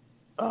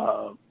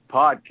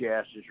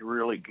podcast is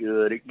really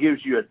good. It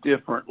gives you a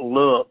different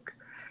look,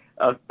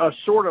 a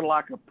sort of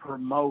like a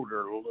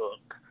promoter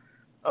look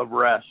of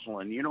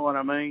wrestling. You know what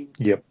I mean?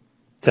 Yep,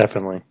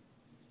 definitely.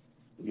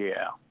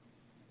 Yeah.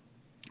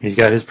 He's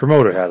got his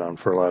promoter hat on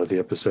for a lot of the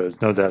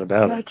episodes, no doubt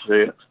about it.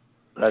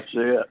 That's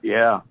it,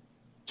 yeah.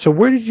 So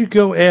where did you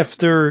go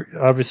after?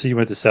 Obviously, you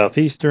went to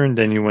Southeastern,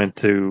 then you went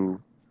to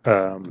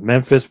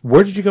Memphis.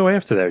 Where did you go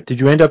after that?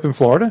 Did you end up in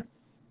Florida?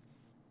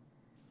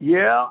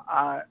 Yeah,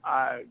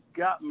 I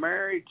got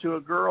married to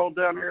a girl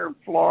down here in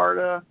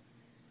Florida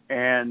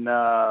and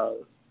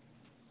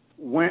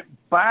went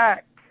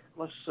back.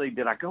 Let's see,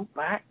 did I go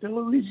back to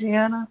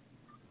Louisiana?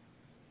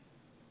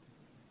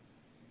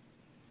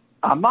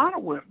 I might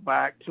have went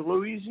back to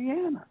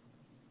Louisiana.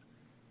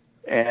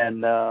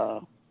 And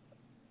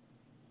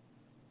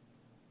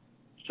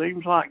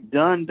seems like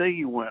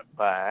Dundee went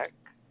back.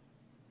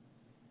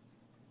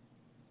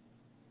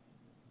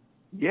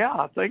 Yeah,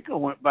 I think I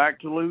went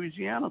back to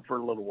Louisiana for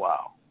a little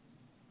while.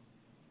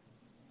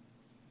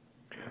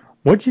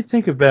 What'd you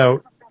think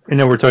about, I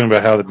know we're talking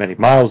about how many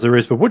miles there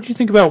is, but what did you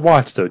think about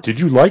Watts, though? Did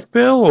you like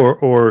Bill,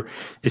 or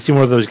is he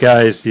one of those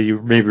guys that you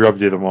maybe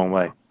rubbed you the wrong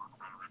way?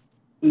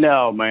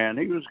 No, man,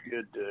 he was a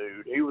good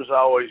dude. He was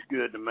always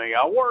good to me.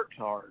 I worked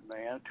hard,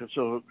 man,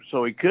 so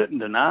he couldn't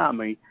deny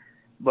me.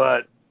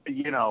 But,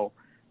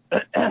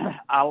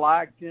 I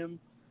liked him.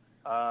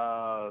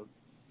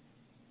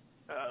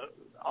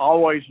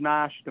 Always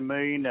nice to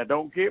me. Now,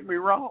 don't get me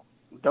wrong.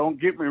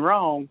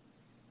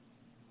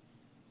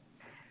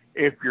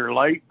 If you're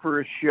late for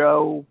a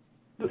show,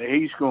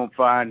 he's going to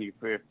fine you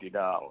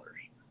 $50,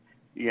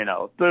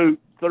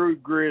 through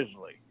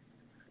Grizzly.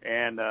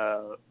 And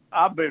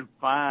I've been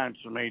fined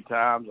so many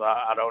times,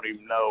 I don't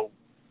even know,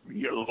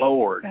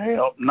 Lord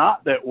help,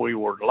 not that we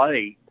were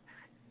late,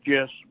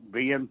 just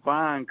being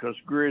fined because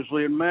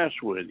Grizzly would mess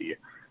with you.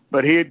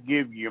 But he'd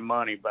give you your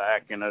money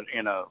back in a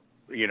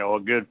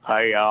good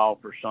payoff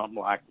or something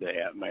like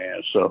that,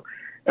 man. So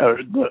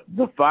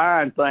the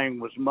fine thing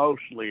was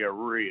mostly a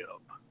rib.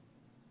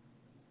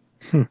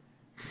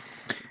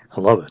 I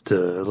love it. A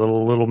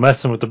little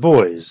messing with the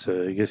boys.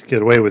 You just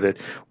get away with it.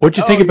 What'd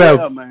you think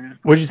about? Man.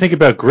 What'd you think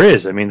about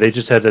Grizz? I mean, they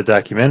just had that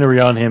documentary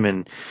on him,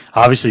 and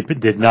obviously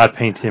did not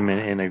paint him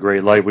in a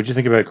great light. What'd you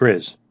think about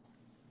Grizz?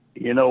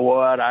 You know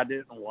what? I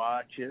didn't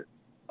watch it,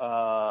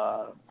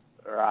 or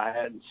I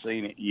hadn't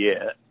seen it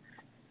yet.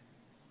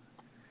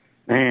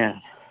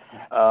 Man,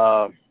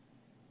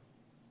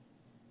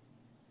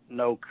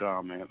 no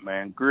comment,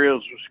 man.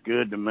 Grills was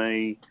good to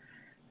me.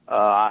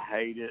 I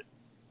hate it.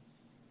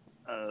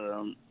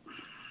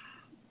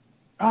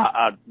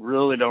 I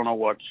really don't know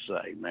what to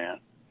say, man.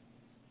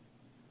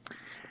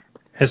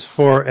 As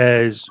far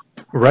as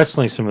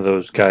wrestling some of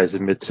those guys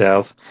in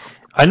Mid-South,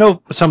 I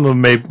know some of them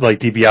may, like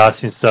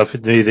DiBiase and stuff,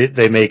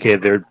 they make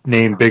their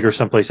name bigger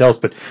someplace else,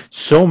 but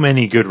so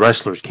many good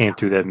wrestlers came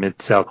through that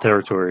Mid-South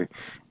territory.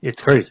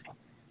 It's crazy.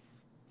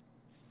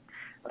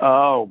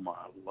 Oh, my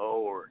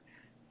Lord.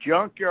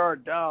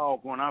 Junkyard Dog,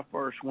 when I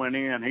first went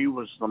in, he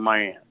was the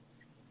man.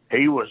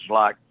 He was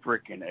like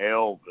freaking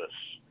Elvis.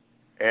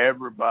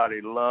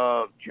 Everybody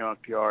loved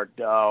Junkyard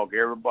Dog.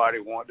 Everybody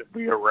wanted to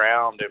be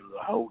around him, the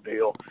whole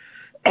deal.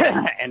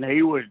 And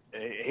he would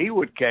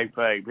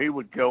kayfabe. He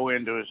would go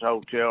into his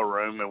hotel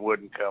room and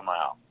wouldn't come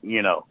out,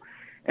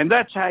 And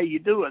that's how you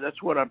do it.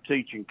 That's what I'm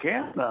teaching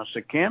Camden. I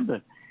said,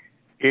 Camden,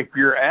 if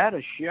you're at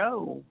a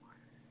show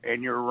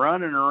and you're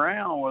running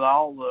around with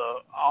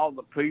all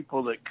the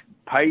people that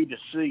pay to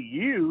see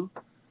you,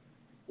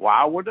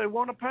 why would they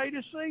want to pay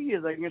to see you?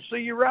 They can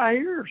see you right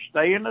here.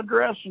 Stay in the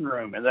dressing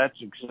room. And that's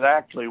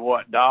exactly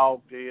what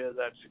Dog did.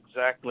 That's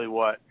exactly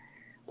what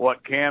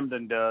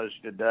Camden does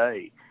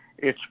today.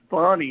 It's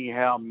funny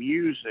how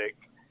music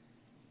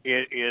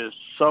is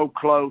so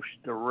close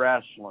to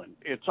wrestling.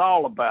 It's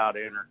all about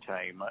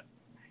entertainment.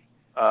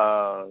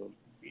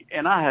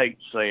 And I hate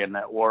saying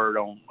that word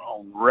on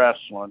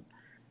wrestling,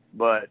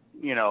 but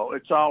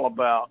it's all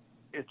about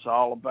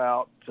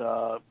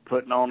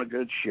putting on a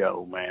good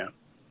show, man.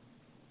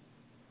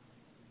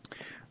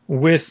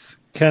 With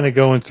kind of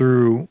going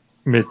through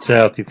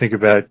Mid-South, you think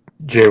about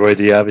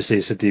JYD,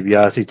 obviously, Sid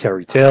DiBiase,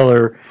 Terry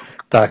Taylor,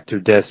 Dr.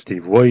 Death,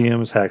 Steve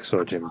Williams,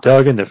 Hacksaw Jim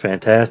Duggan, the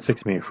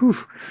Fantastics. I mean, whew,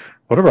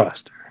 what a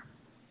roster.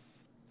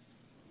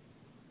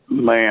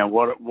 Man,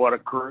 what a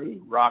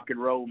crew. Rock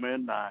and Roll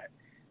Midnight.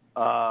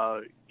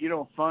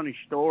 Funny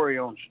story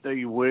on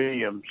Steve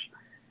Williams.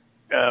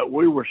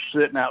 We were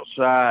sitting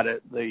outside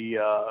at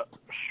the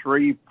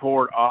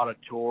Shreveport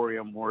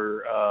Auditorium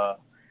where,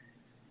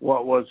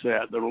 what was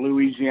that? The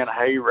Louisiana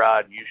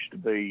Hayride used to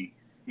be,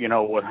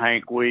 with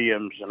Hank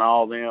Williams and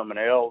all them and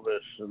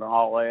Elvis and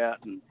all that.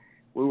 And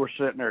we were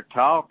sitting there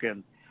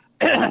talking,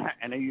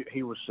 and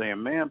he was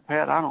saying, man,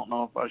 Pat, I don't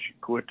know if I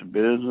should quit the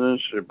business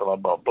or blah,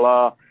 blah,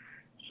 blah.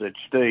 I said,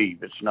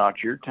 Steve, it's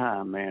not your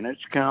time, man.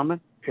 It's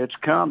coming. It's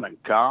coming.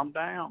 Calm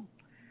down.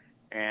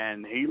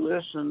 And he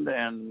listened,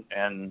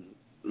 and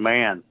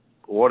man,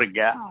 what a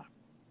guy.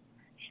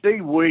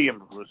 Steve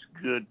Williams was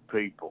good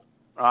people.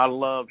 I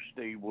love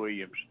Steve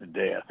Williams to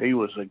death. He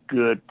was a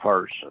good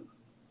person.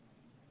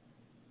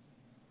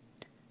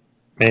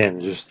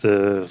 Man, just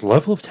the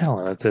level of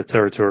talent at that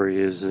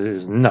territory is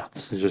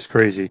nuts. It's just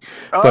crazy.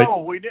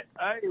 We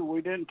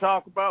didn't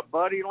talk about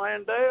Buddy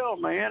Landell,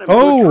 man.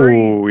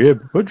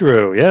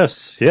 Woodrow.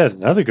 Yes,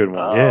 another good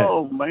one.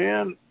 Oh,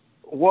 man.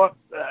 What,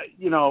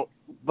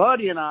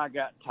 Buddy and I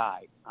got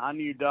tight. I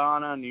knew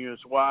Donna, I knew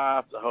his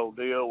wife, the whole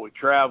deal. We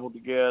traveled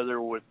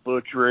together with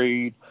Butch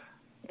Reed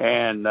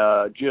and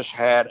just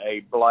had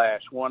a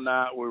blast. One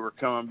night we were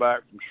coming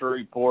back from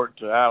Shreveport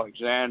to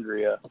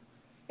Alexandria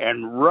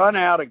and run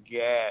out of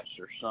gas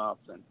or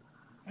something.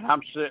 And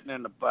I'm sitting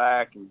in the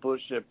back, and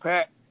Butch said,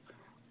 Pat,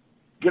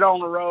 get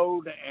on the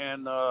road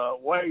and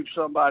wave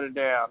somebody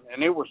down.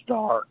 And it was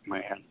dark,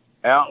 man.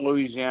 Out in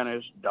Louisiana,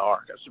 it's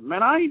dark. I said,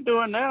 man, I ain't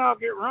doing that. I'll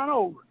get run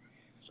over.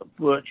 So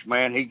Butch,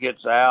 man, he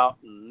gets out,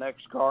 and the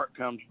next cart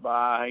comes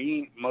by. He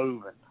ain't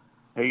moving.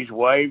 He's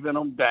waving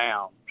them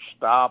down,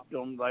 stopped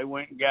them. They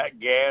went and got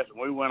gas, and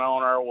we went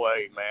on our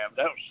way, man.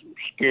 That was some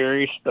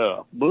scary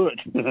stuff. Butch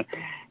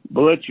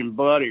and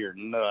Buddy are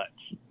nuts.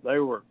 They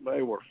were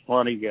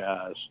funny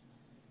guys.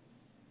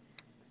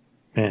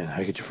 Man,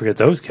 how could you forget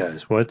those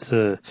guys? What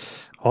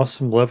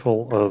awesome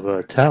level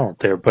of talent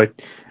there.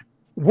 But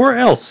where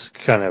else,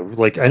 kind of,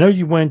 like, I know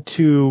you went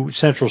to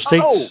Central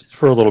States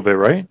for a little bit,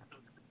 right?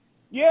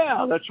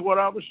 Yeah, that's what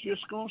I was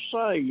just going to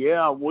say.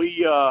 Yeah,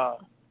 we,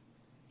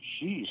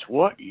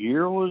 what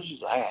year was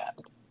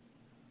that?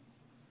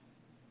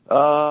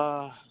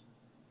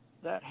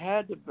 That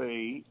had to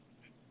be,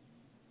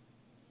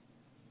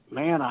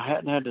 man, I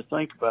hadn't had to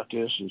think about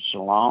this in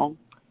so long.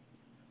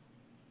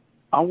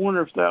 I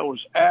wonder if that was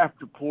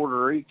after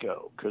Puerto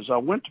Rico, because I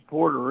went to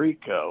Puerto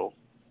Rico,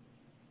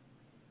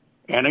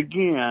 and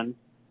again,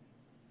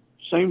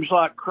 seems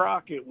like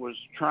Crockett was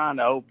trying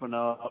to open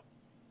up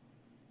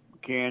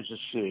Kansas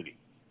City.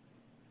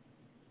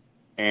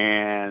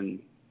 And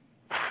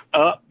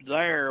up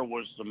there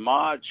was the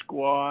Mod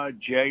Squad,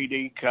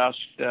 J.D.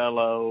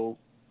 Costello,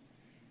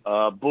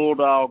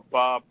 Bulldog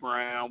Bob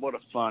Brown, what a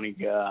funny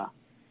guy.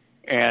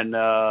 And,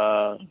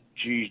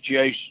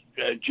 J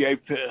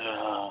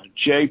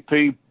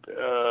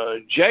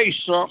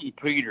something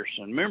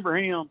Peterson. Remember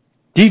him?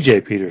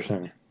 DJ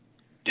Peterson,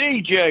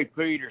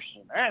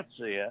 that's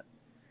it.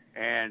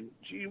 And,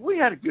 we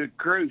had a good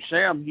crew.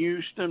 Sam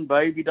Houston,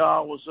 Baby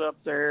Doll was up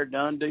there.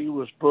 Dundee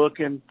was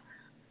booking.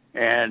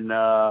 And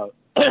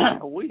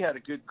we had a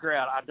good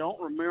crowd. I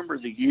don't remember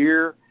the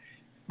year,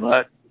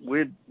 but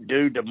we'd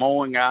do Des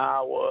Moines,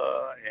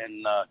 Iowa,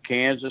 and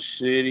Kansas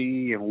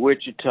City, and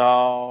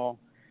Wichita.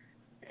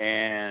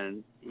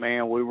 And,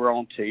 man, we were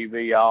on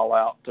TV all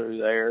out through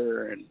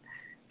there and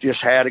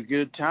just had a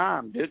good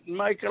time. Didn't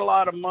make a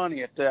lot of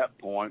money at that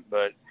point,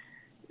 but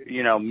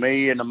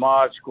me and the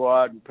Mod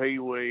Squad and Pee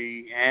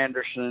Wee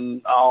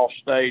Anderson all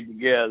stayed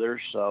together.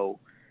 So,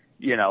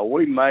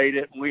 we made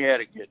it and we had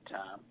a good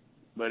time.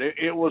 But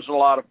it was a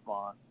lot of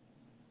fun.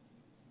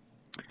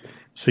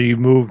 So you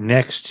moved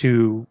next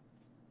to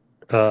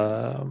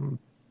MACW,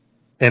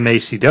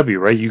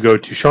 right? You go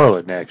to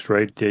Charlotte next,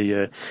 right?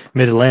 The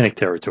Mid-Atlantic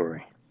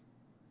territory.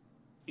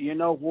 You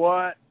know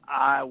what?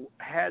 I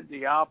had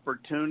the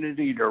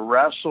opportunity to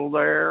wrestle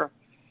there,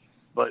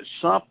 but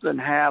something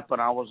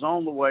happened. I was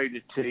on the way to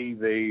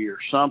TV or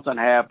something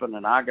happened,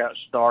 and I got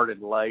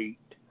started late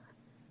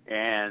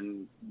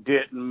and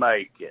didn't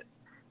make it.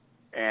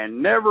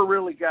 And never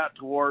really got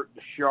to work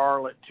the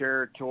Charlotte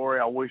territory.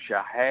 I wish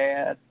I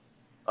had.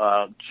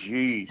 A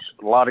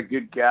lot of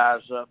good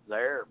guys up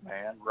there,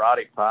 man.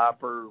 Roddy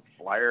Piper,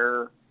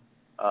 Flair,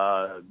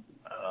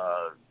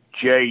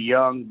 Jay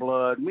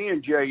Youngblood. Me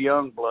and Jay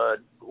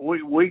Youngblood,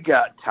 we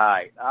got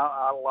tight.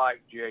 I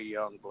liked Jay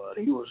Youngblood.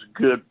 He was a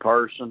good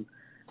person.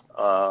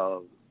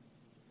 And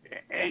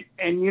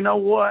you know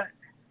what?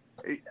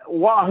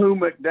 Wahoo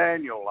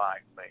McDaniel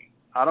liked me.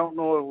 I don't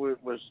know if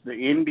it was the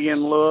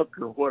Indian look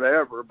or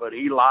whatever, but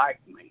he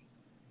liked me.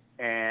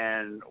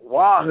 And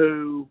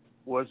Wahoo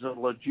was a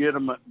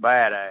legitimate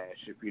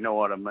badass, if you know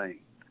what I mean.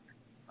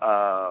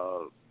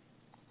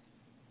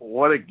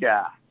 What a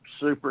guy.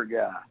 Super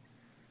guy.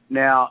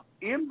 Now,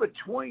 in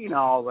between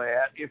all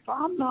that, if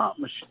I'm not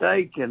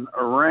mistaken,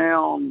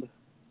 around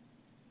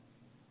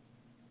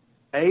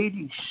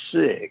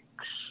 86,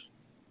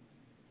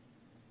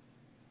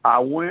 I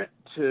went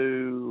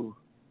to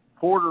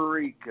Puerto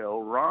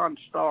Rico. Ron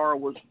Starr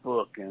was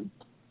booking.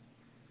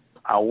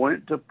 I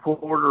went to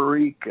Puerto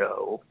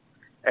Rico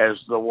as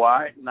the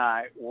White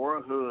Knight, wore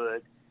a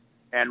hood,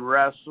 and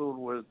wrestled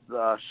with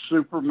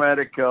Super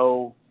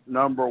Medico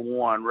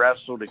 #1,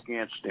 wrestled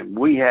against him.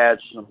 We had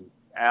some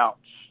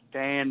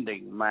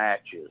outstanding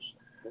matches.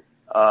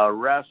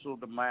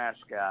 Wrestled the mask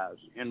guys,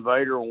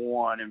 Invader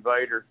 1,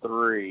 Invader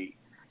 3,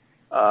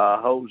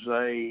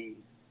 Jose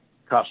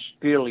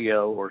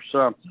Castillo or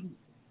something.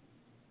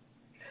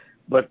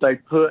 But they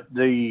put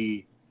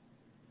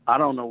I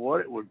don't know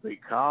what it would be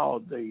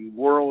called, the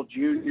World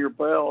Junior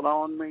belt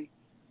on me.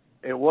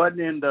 It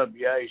wasn't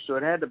NWA, so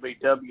it had to be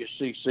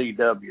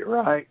WCCW,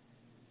 right?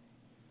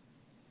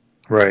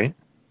 Right.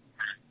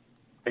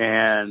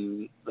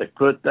 And they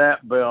put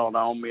that belt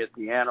on me at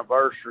the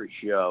anniversary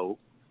show.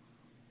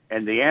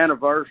 And the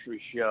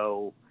anniversary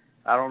show,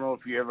 I don't know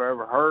if you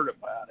ever heard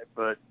about it,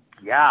 but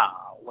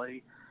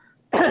golly,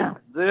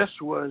 this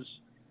was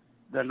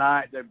the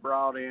night they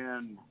brought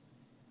in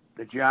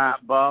the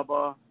Giant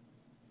Bubba,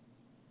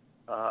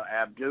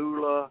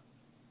 Abdullah,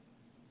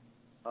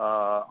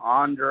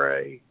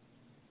 Andre,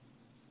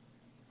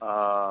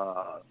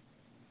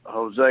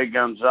 Jose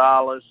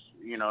Gonzalez,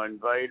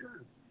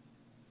 Invader,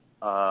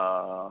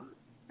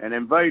 and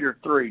Invader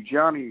 3,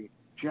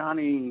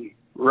 Johnny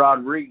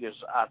Rodriguez,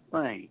 I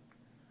think.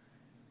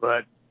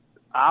 But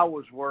I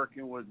was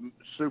working with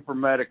Super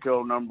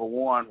Medico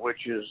 #1,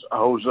 which is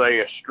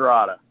Jose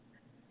Estrada.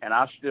 And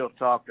I still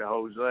talk to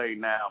Jose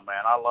now,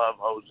 man. I love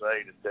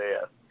Jose to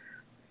death.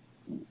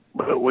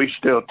 But we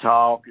still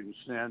talk and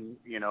send,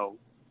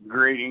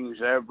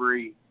 greetings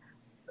every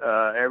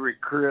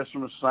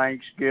Christmas,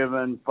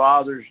 Thanksgiving,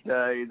 Father's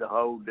Day, the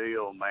whole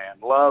deal, man.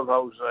 Love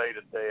Jose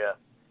to death.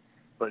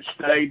 But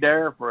stayed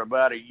there for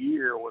about a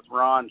year with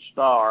Ron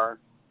Starr.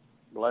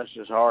 Bless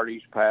his heart,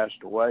 he's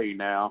passed away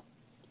now.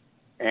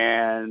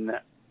 And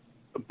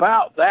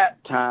about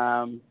that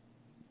time,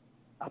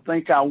 I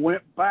think I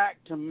went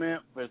back to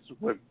Memphis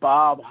with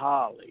Bob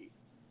Holly.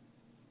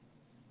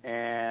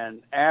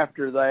 And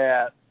after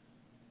that,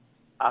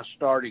 I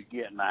started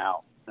getting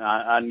out.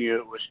 I knew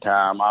it was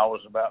time. I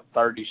was about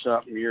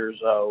 30-something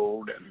years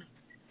old,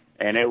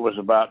 and it was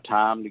about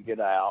time to get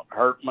out.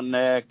 Hurt my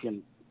neck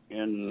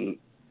in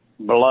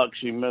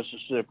Biloxi,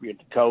 Mississippi at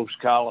the Coast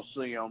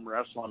Coliseum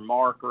wrestling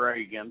Mark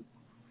Reagan,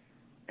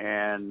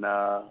 and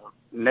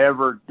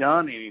never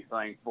done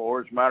anything for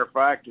it. As a matter of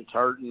fact, it's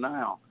hurting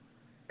now.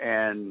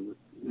 And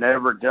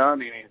never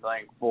done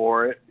anything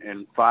for it.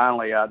 And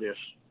finally, I just,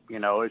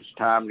 it's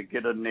time to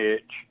get a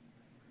niche.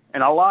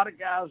 And a lot of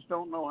guys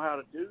don't know how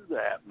to do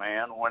that,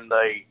 man, when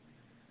they,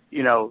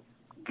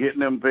 getting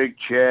them big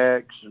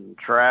checks and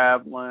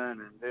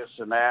traveling and this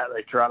and that.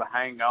 They try to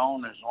hang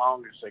on as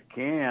long as they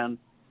can.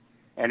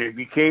 And if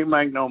you can't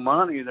make no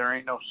money, there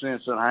ain't no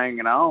sense in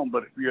hanging on.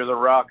 But if you're the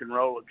Rock and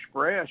Roll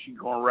Express, you're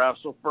going to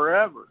wrestle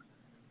forever,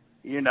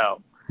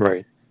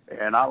 Right.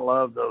 And I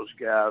love those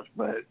guys,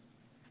 but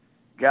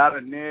got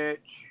a niche.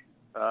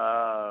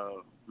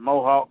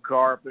 Mohawk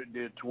Carpet,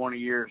 did 20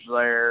 years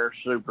there,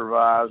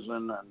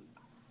 supervising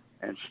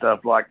and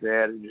stuff like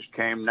that. It just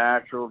came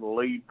natural to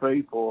lead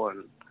people,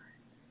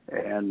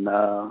 and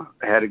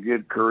had a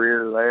good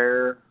career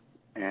there.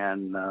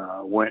 And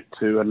went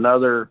to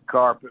another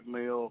carpet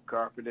mill,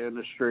 carpet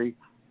industry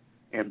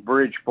in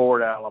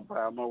Bridgeport,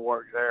 Alabama.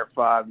 Worked there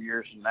 5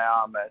 years, and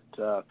now I'm at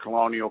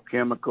Colonial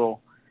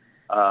Chemical,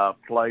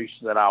 place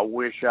that I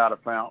wish I'd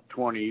have found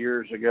 20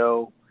 years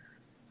ago.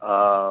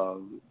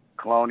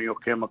 Colonial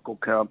Chemical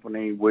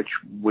Company, which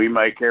we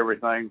make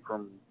everything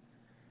from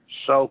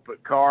soap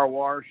at car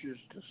washes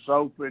to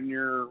soap in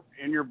your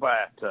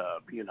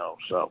bathtub,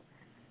 so.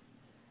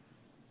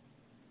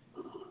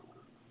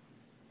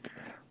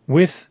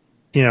 With,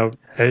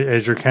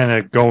 as you're kind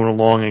of going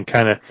along and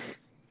kind of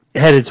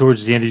headed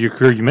towards the end of your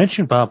career, you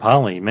mentioned Bob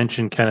Holly. You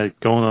mentioned kind of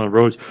going on the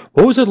roads.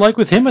 What was it like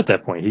with him at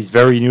that point? He's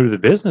very new to the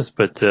business,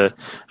 but I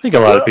think a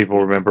lot of people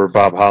remember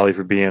Bob Holly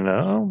for being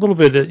a little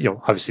bit,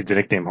 obviously the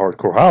nickname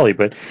Hardcore Holly,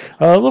 but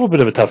a little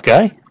bit of a tough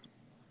guy.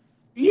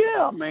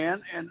 Yeah,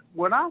 man. And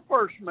when I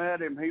first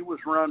met him, he was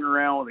running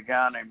around with a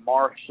guy named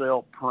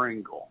Marcel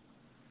Pringle,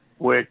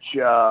 which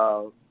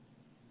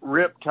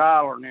Rip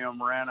Tyler and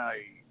him ran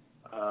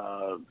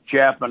a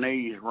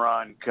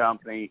Japanese-run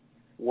company,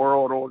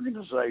 World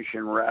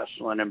Organization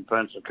Wrestling in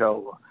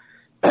Pensacola.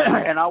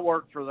 And I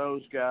worked for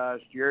those guys.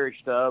 Jerry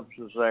Stubbs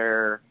was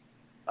there,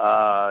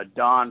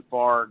 Don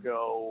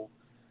Fargo.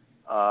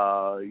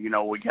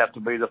 We got to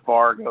be the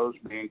Fargos,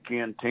 me and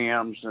Ken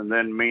Timms, and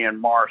then me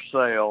and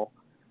Marcel.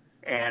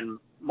 And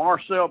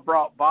Marcel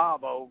brought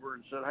Bob over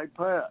and said, "Hey,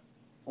 Pat,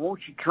 I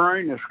want you to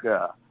train this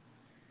guy."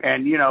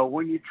 And,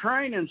 when you're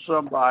training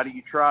somebody,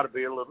 you try to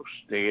be a little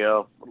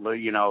stiff,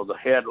 the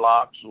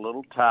headlock's a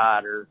little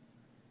tighter.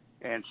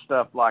 and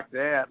stuff like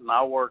that. And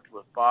I worked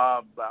with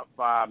Bob about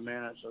 5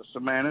 minutes. I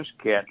said, man, this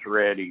cat's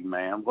ready,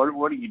 man.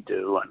 What are you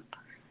doing?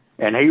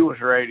 And he was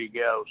ready to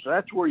go. So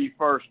that's where you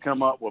first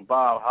come up with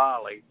Bob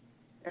Holly.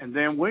 And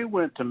then we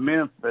went to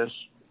Memphis,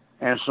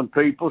 and some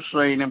people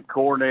seen him,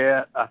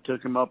 Cornette. I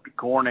took him up to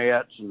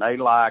Cornette's, and they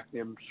liked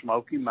him,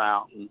 Smoky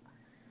Mountain.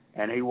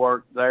 And he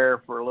worked there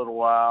for a little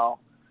while.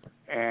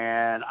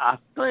 And I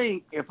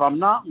think, if I'm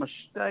not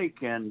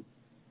mistaken,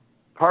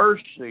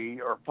 Percy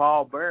or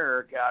Paul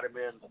Bearer got him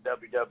in the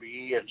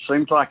WWE. It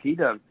seems like he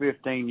done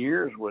 15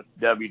 years with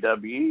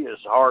WWE as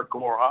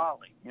Hardcore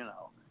Holly, you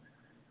know.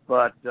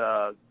 But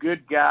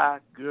good guy,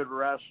 good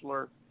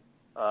wrestler,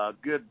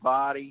 good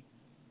body,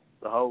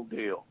 the whole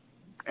deal.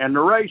 And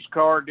the race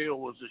car deal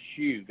was a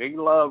shoot. He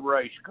loved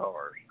race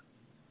cars.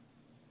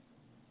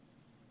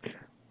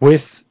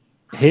 With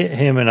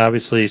him and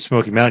obviously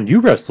Smoky Mountain,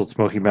 you wrestled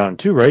Smoky Mountain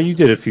too, right? You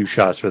did a few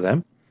shots for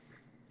them.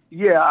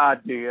 Yeah, I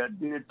did.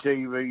 Did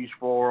TVs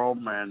for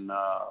them, and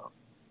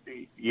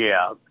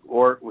yeah,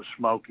 worked with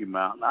Smoky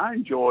Mountain. I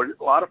enjoyed it.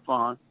 A lot of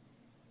fun.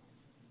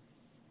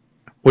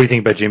 What do you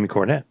think about Jimmy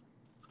Cornette?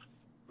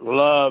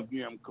 Love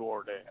Jim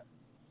Cornette.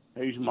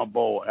 He's my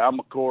boy. I'm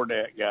a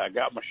Cornette guy.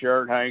 Got my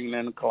shirt hanging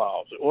in the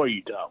closet. What are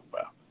you talking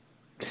about?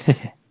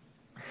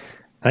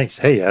 Nice.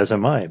 Hey, as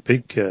am I.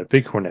 Big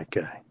Cornette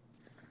guy.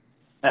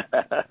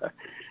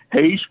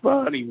 He's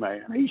funny,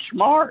 man. He's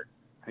smart.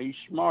 He's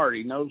smart.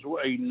 He knows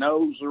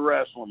the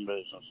wrestling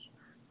business.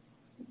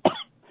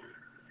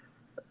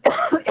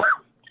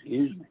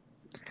 Excuse me.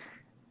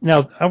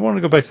 Now, I want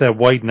to go back to that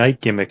White Knight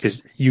gimmick,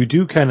 because you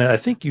do I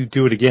think you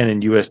do it again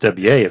in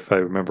USWA, if I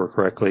remember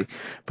correctly.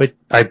 But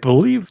I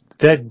believe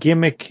that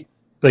gimmick,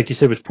 like you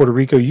said, was Puerto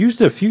Rico, used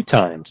it a few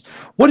times.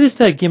 What is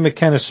that gimmick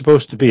kind of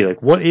supposed to be?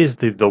 Like, what is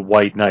the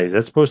White Knight? Is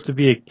that supposed to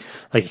be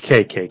like a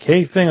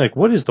KKK thing? Like,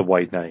 what is the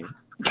White Knight?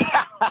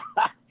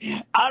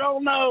 I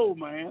don't know,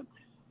 man.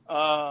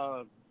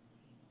 I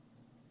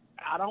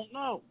don't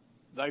know.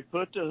 They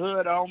put the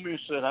hood on me and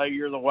said, hey,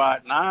 you're the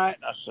White Knight.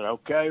 I said,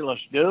 okay,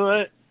 let's do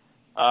it.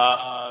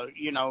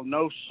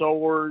 No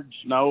swords,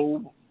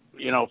 no,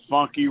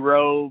 funky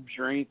robes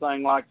or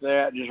anything like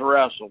that. Just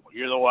wrestle.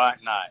 You're the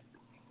White Knight.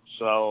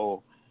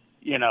 So,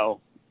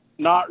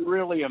 not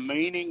really a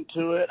meaning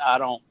to it, I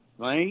don't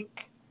think.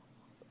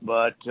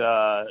 But,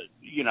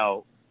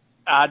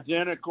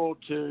 identical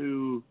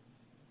to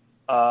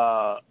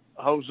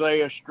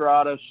Jose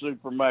Estrada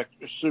Super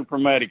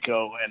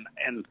Medico.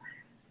 And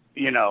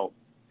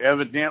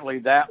evidently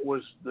that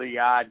was the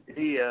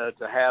idea,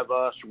 to have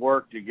us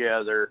work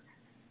together,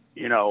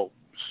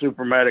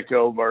 Super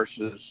Medico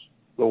versus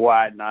the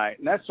White Knight.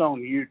 And that's on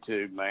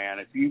YouTube, man.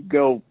 If you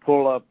go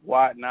pull up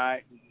White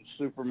Knight and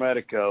Super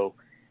Medico,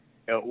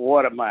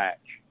 what a match.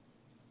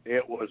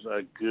 It was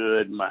a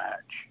good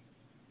match.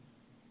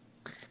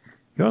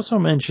 You also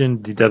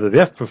mentioned the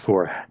WWF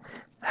before.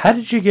 How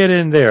did you get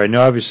in there? I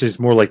know obviously it's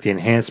more like the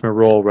enhancement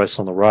role,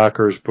 wrestling the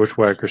Rockers,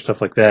 Bushwhackers, stuff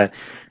like that.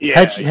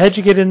 Yeah, how'd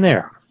you get in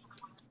there?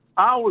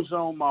 I was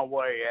on my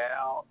way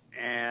out,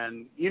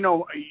 and,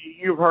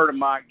 you've heard of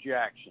Mike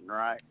Jackson,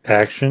 right?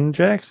 Action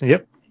Jackson,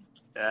 yep.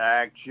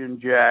 Action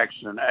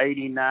Jackson,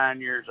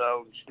 89 years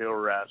old and still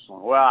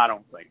wrestling. Well, I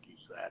don't think he's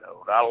that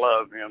old. I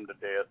love him to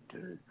death,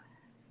 too.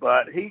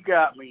 But he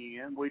got me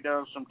in. We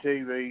done some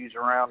TVs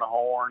around the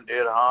Horn,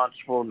 did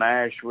Huntsville,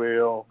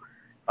 Nashville,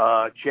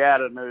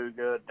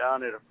 Chattanooga,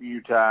 done it a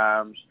few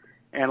times.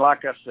 And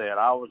like I said,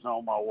 I was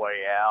on my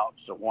way out,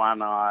 so why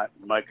not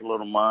make a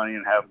little money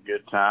and have a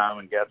good time,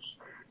 and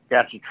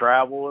got to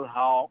travel with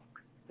Hawk.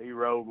 He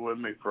rode with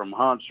me from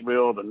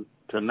Huntsville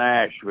to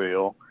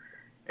Nashville.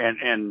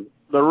 And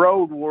the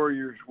Road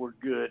Warriors were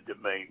good to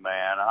me,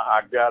 man.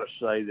 I got to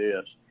say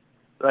this.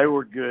 They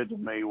were good to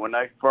me. When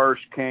they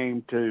first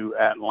came to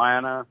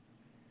Atlanta,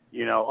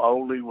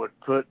 Ole would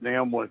put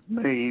them with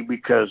me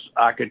because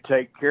I could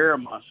take care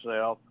of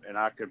myself and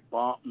I could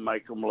bump and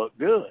make them look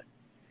good,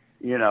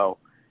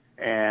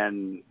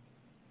 and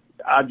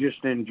I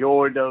just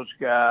enjoyed those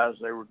guys.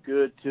 They were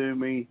good to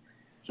me.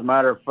 As a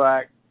matter of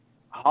fact,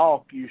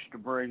 Hawk used to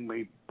bring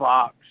me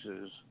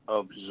boxes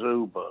of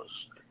Zubas,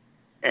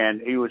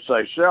 and he would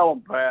say, sell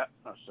them, Pat.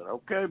 I said,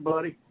 okay,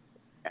 buddy.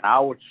 And I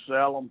would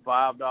sell them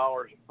 $5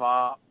 a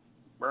pop,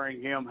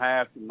 bring him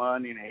half the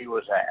money, and he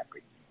was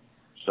happy.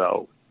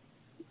 So,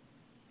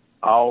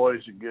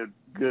 always a good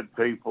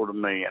people to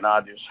me, and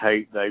I just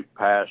hate they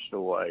passed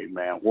away,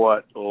 man.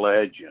 What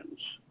legends.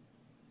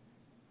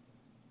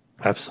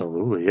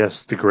 Absolutely,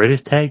 yes. The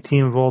greatest tag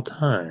team of all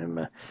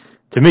time.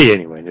 To me,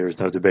 anyway, there's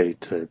no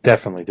debate.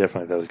 Definitely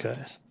those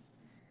guys.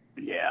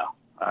 Yeah,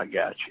 I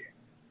got you.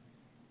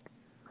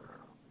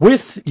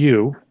 With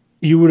you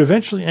would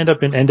eventually end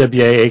up in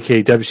NWA,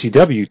 aka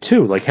WCW,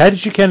 too. Like, how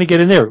did you kind of get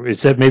in there?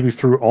 Is that maybe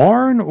through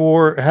Arn,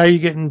 or how are you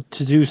getting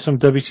to do some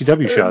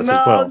WCW shots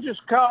as well? No,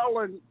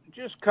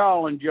 just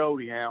calling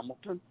Jody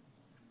Hamilton.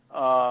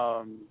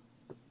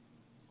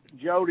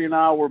 Jody and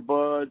I were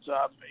buds.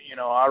 I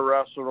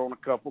wrestled on a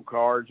couple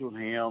cards with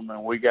him,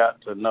 and we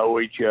got to know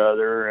each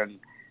other.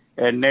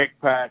 And Nick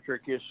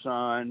Patrick, his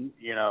son,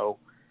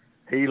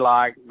 he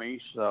liked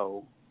me,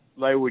 so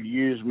they would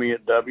use me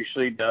at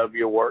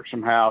WCW, work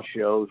some house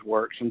shows,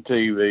 work some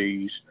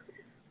TVs,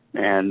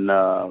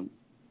 and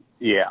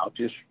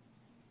just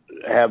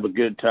have a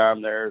good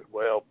time there as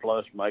well.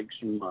 Plus, make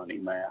some money,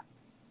 man.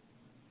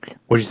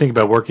 What do you think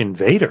about working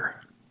Vader?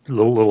 A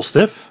little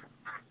stiff?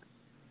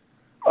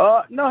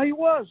 No, he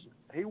wasn't.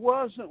 He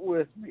wasn't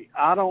with me.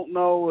 I don't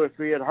know if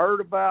he had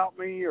heard about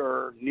me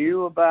or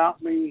knew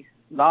about me.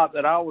 Not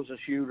that I was a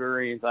shooter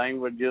or anything,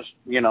 but just,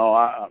 he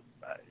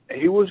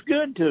was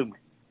good to me.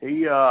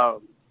 He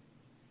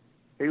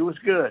was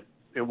good.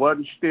 It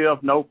wasn't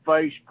stiff, no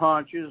face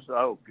punches.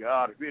 Oh,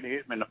 God, if he'd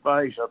hit me in the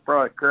face, I'd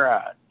probably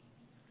cried.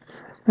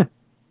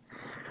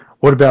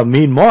 What about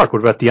Mean Mark?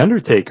 What about The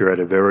Undertaker at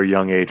a very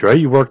young age, right?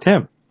 You worked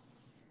him.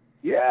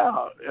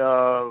 Yeah,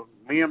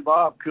 me and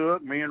Bob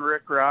Cook, me and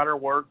Rick Ryder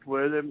worked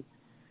with him.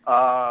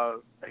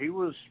 He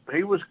was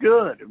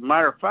good. As a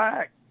matter of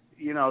fact,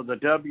 the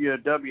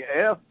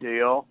WWF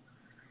deal,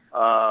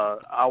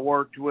 I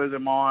worked with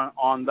him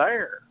on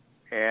there,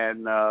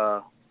 and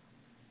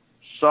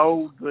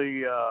sold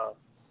the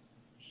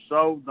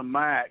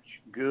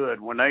match good.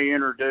 When they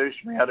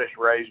introduced me, I just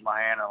raised my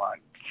hand and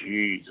like,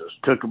 Jesus,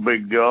 took a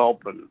big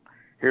gulp, and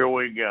here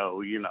we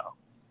go,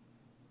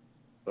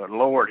 But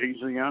Lord, he's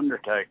the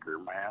Undertaker,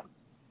 man.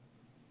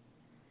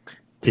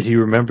 Did he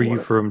remember you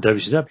from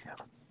WCW?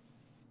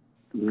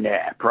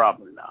 Nah,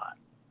 probably not.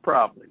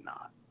 Probably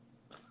not.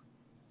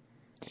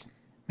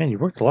 Man, you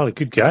worked a lot of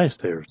good guys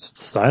there.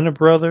 Steiner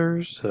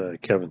Brothers,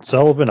 Kevin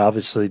Sullivan,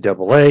 obviously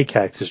Double A,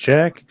 Cactus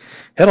Jack.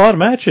 Had a lot of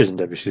matches in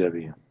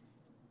WCW.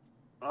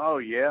 Oh,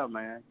 yeah,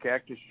 man.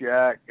 Cactus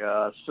Jack.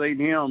 Seen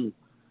him,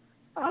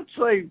 I'd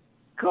say, a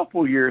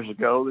couple years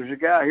ago. There's a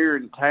guy here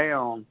in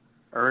town,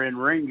 or in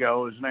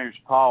Ringo, his name's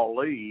Paul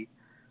Lee,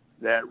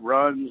 that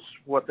runs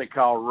what they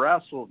call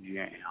Wrestle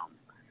Jam.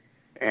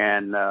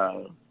 And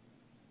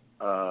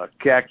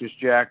Cactus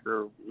Jack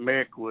or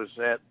Mick was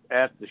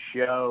at the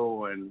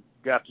show and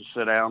got to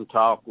sit down and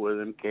talk with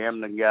him.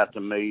 Camden got to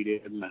meet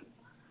him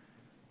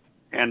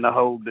and the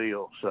whole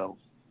deal. So,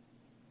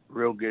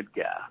 real good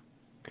guy.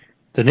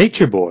 The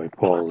Nature Boy,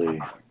 Paul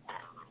Lee.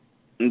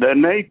 The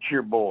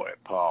Nature Boy,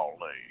 Paul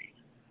Lee.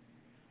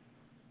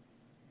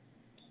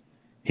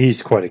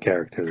 He's quite a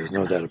character. There's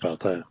no doubt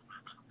about that.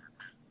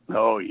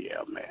 Oh,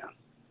 yeah, man.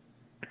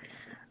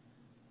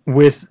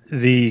 With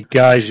the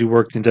guys who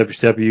worked in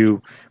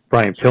WCW,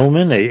 Brian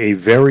Pillman, a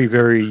very,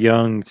 very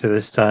young, to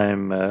this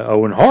time,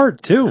 Owen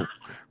Hart, too,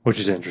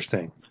 which is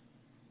interesting.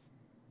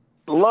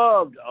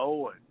 Loved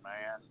Owen,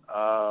 man.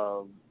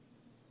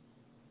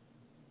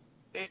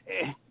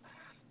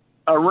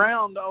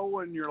 Around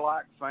Owen, you're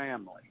like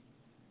family,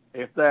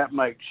 if that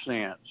makes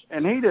sense.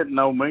 And he didn't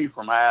know me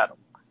from Adam,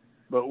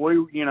 but we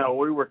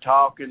were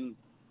talking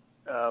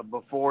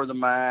before the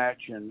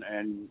match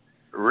and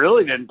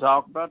really didn't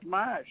talk about the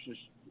match, just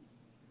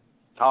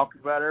talked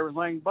about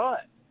everything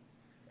but.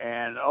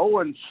 And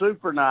Owen's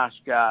super nice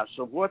guy.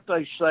 So what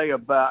they say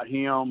about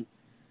him,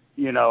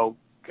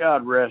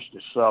 God rest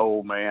his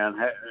soul, man,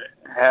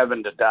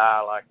 having to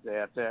die like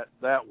that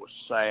was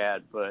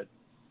sad, but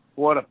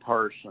what a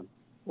person.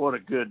 What a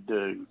good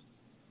dude.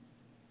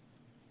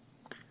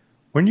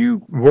 When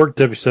you worked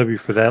WCW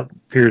for that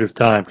period of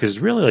time, because it's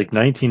really like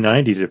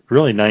 1990 to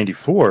really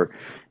 94,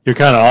 you're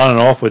kind of on and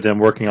off with them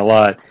working a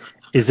lot.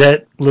 Is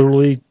that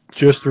literally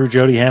just through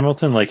Jody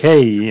Hamilton? Like,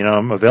 hey,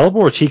 I'm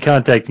available? Or is he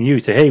contacting you?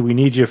 Say, hey, we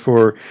need you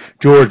for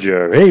Georgia.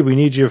 Or, hey, we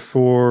need you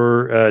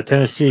for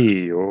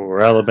Tennessee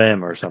or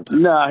Alabama or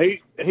something. No,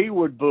 he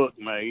would book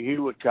me. He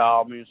would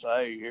call me and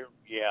say, hey,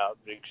 yeah,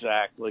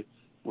 exactly.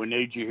 We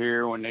need you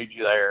here. We need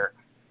you there.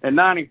 And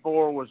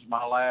 94 was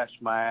my last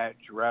match.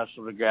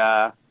 Wrestled a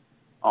guy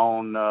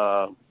on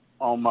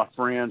my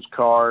friend's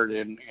card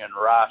in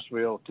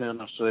Riceville,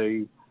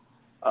 Tennessee.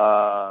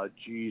 I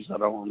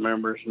don't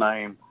remember his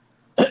name,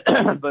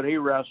 but he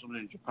wrestled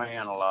in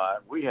Japan a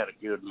lot. We had a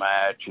good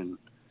match, and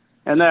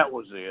that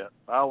was it.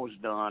 I was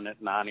done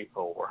at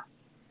 94.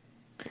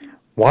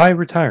 Why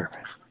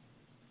retirement?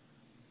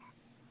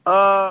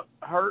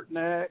 Hurt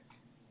neck,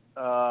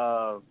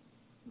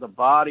 the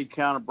body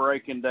kind of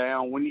breaking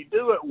down. When you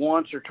do it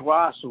once or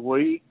twice a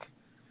week,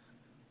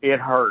 it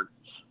hurts.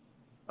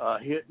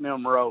 Hitting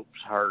them ropes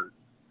hurt.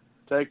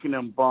 Taking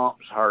them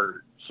bumps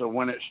hurt. So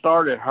when it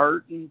started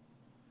hurting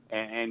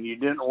and you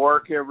didn't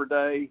work every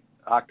day,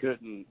 I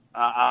couldn't.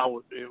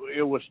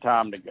 It was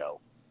time to go.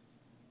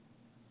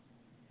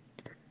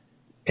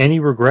 Any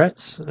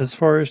regrets as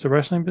far as the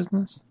wrestling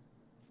business?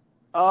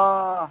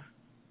 Yeah,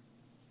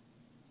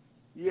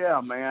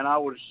 man, I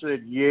would have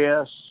said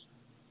yes.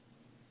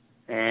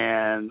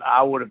 And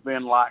I would have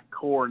been like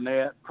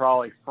Cornette,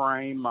 probably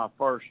framed my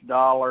first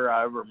dollar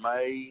I ever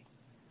made.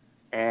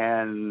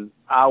 And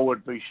I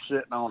would be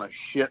sitting on a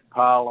shit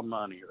pile of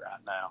money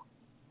right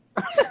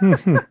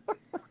now.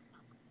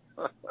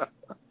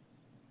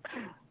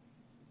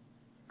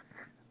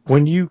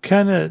 When you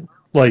kind of,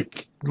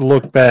 like,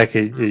 look back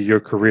at your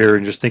career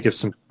and just think of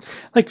some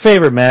like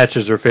favorite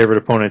matches or favorite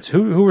opponents,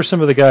 who were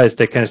some of the guys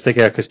that kind of stick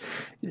out? Because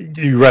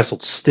you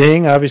wrestled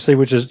Sting, obviously,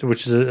 which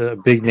is a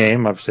big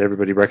name. Obviously,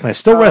 everybody recognizes.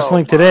 Still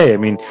wrestling today. I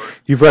mean,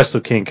 you've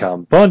wrestled King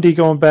Kong Bundy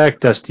going back,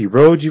 Dusty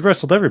Rhodes. You've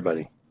wrestled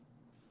everybody.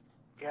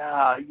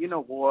 Yeah, you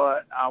know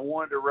what? I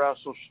wanted to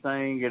wrestle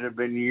Sting. It had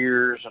been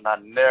years, and I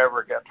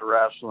never got to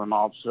wrestle him.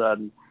 All of a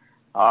sudden,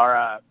 all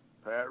right,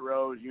 Pat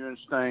Rose, you and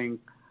Sting.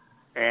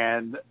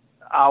 And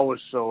I was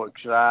so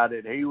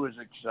excited. He was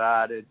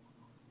excited.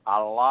 I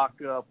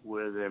locked up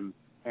with him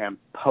and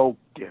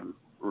poked him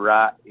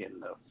right in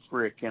the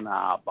freaking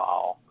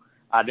eyeball.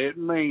 I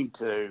didn't mean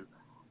to.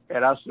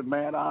 And I said,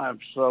 man, I am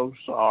so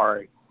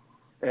sorry.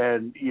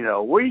 And, you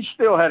know, we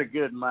still had a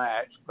good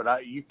match,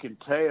 but you can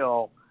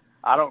tell,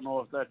 I don't know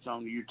if that's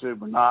on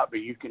YouTube or not,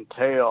 but you can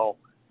tell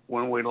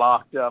when we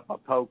locked up, I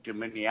poked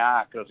him in the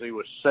eye because he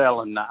was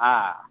selling the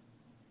eye.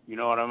 You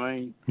know what I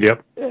mean?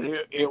 Yep.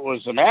 It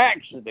was an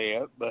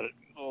accident, but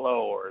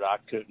Lord, I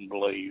couldn't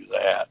believe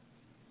that.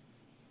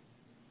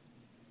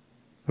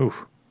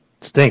 Oof.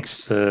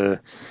 Stinks, to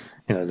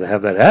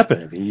have that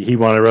happen. If he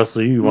wanted to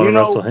wrestle you want to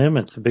wrestle him.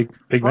 It's a big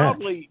match.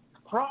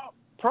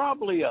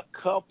 Probably a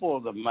couple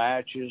of the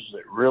matches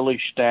that really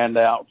stand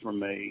out for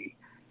me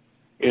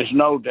is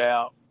no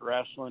doubt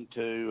Wrestling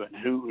 2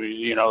 and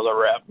the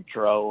Rat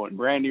Patrol and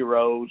Randy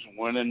Rose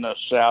winning the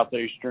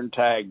Southeastern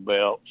Tag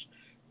Belts,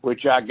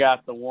 which I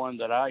got the one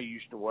that I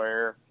used to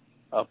wear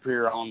up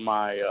here on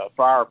my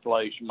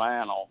fireplace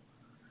mantle.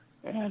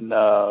 And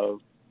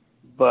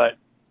but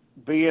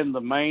being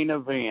the main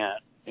event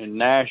in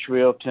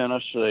Nashville,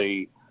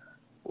 Tennessee,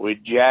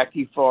 with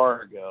Jackie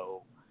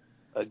Fargo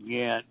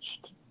against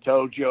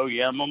Tojo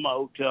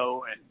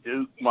Yamamoto and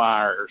Duke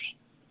Myers,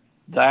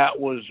 that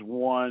was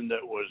one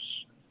that was,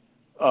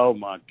 oh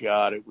my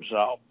God, it was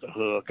off the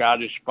hook. I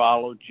just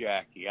followed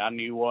Jackie. I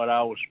knew what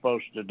I was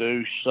supposed to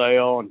do,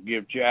 sell and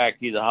give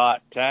Jackie the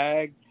hot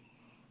tag,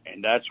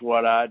 and that's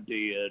what I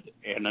did.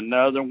 And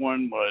another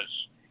one was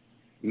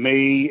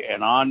me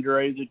and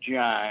Andre the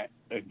Giant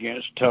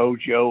against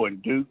Tojo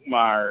and Duke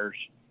Myers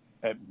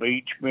at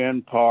Beach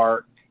Bend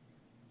Park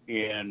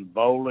in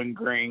Bowling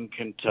Green,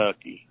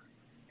 Kentucky.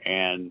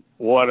 And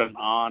what an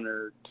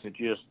honor to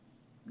just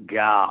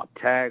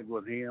tag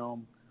with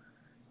him.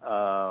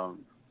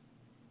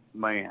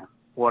 Man,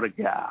 what a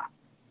guy.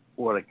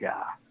 What a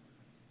guy.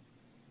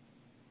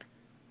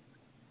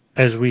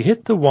 As we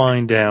hit the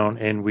wind down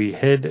and we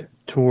head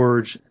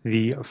towards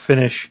the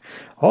finish,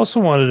 I also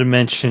wanted to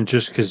mention,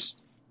 just because,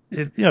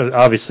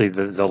 obviously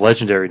the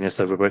legendariness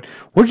of it, but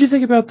what did you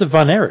think about the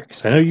Von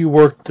Erichs? I know you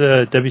worked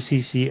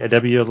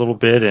WCCW a little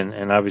bit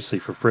and obviously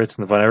for Fritz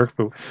and the Von Erich,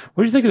 but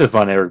what did you think of the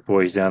Von Erich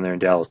boys down there in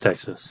Dallas,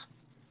 Texas?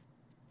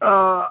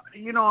 I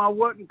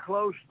wasn't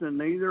close to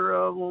neither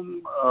of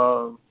them.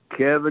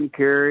 Kevin,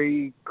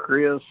 Kerry,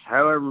 Chris,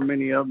 however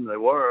many of them there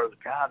were,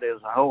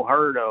 there's a whole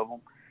herd of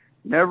them.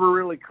 Never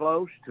really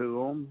close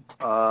to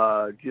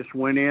them. Just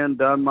went in,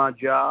 done my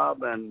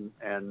job, and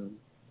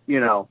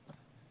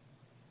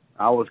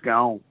I was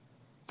gone.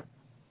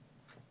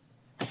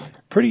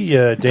 Pretty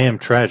damn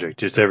tragic,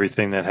 just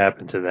everything that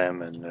happened to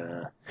them,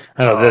 and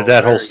I know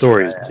that whole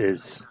story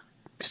is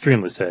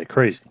extremely sad,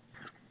 crazy.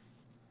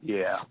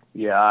 Yeah,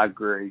 I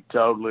agree,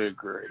 totally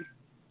agree.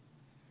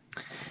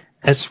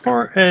 As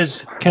far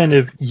as kind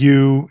of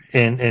you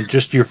and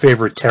just your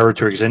favorite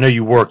territory, because I know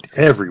you worked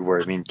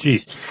everywhere. I mean,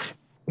 geez,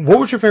 what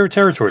was your favorite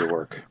territory to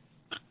work?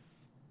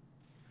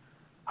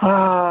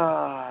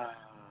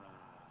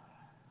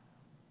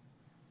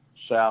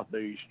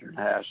 Southeastern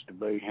has to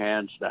be,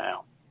 hands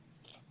down.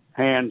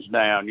 Hands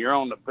down. You're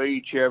on the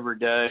beach every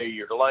day.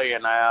 You're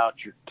laying out.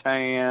 You're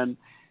tan.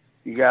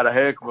 You got a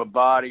heck of a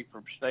body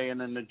from staying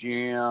in the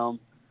gym.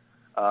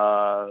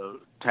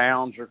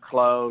 Towns are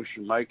close.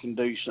 You're making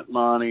decent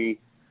money.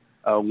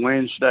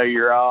 Wednesday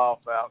you're off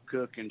out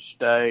cooking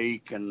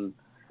steak and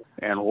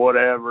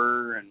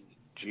whatever. And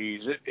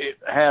geez, it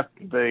have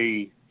to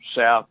be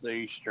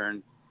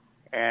Southeastern,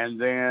 and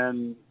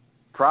then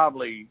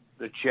probably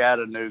the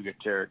Chattanooga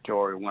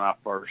territory when I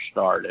first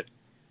started.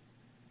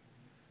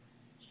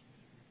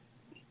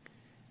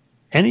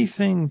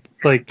 Anything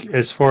like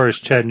as far as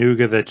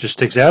Chattanooga that just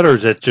sticks out, or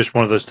is that just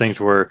one of those things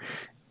where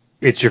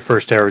it's your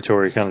first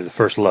territory, kind of the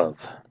first love?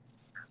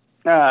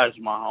 It's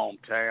my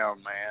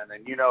hometown, man.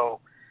 And,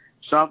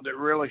 something that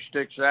really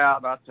sticks out,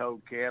 and I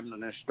told Camden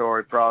this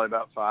story probably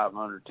about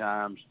 500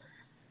 times.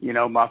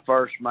 My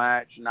first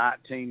match,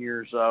 19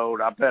 years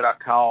old, I bet I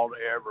called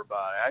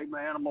everybody. Hey,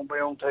 man, I'm going to be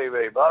on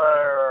TV.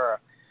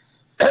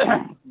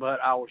 But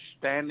I was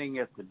standing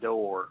at the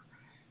door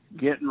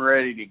getting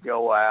ready to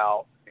go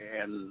out,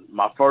 and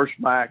my first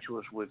match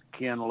was with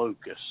Ken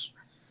Lucas.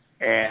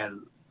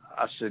 And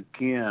I said,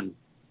 Ken,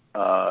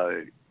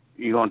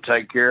 you going to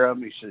take care of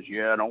him? He says,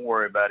 yeah, don't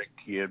worry about it,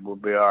 kid. We'll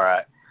be all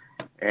right.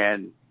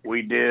 And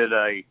we did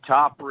a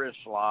top wrist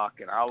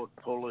lock, and I would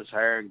pull his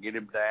hair and get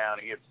him down.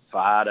 He'd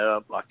fight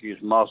up like he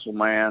was muscle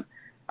man.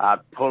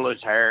 I'd pull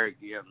his hair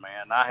again,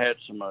 man. I had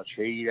so much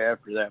heat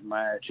after that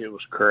match. It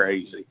was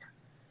crazy.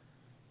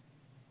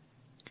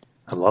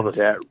 I love it.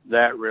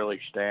 That really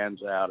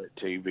stands out at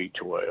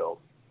TV12.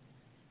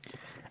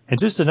 And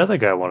just another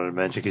guy I wanted to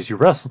mention, because you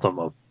wrestled him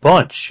a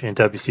bunch in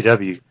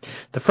WCW,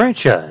 the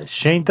franchise,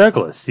 Shane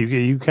Douglas.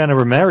 You kind of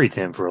were married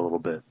to him for a little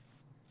bit.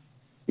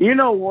 You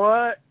know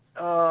what?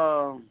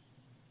 I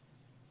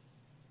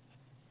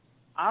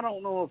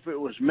don't know if it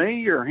was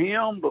me or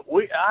him, but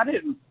I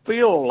didn't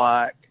feel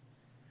like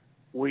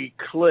we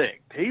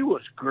clicked. He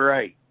was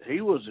great.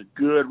 He was a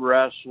good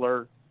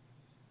wrestler.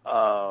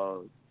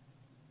 But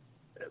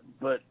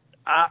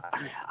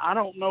I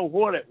don't know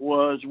what it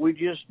was. We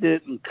just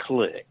didn't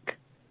click.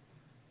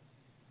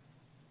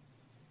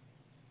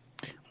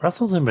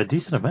 Wrestled him a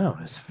decent amount.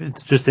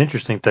 It's just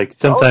interesting. Like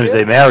sometimes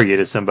they marry you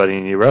to somebody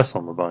and you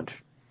wrestle them a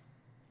bunch.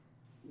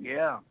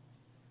 Yeah.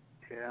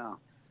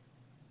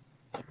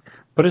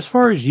 But as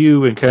far as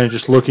you and kind of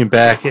just looking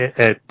back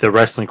at the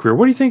wrestling career,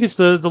 what do you think is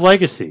the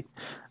legacy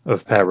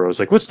of Pat Rose?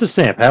 Like, what's the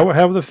stamp? How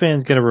are the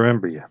fans going to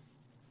remember you?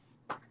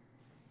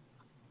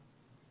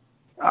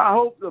 I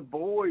hope the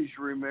boys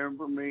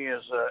remember me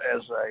as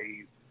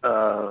a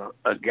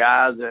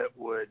guy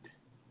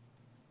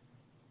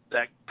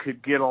that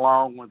could get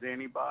along with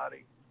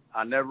anybody.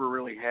 I never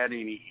really had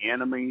any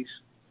enemies.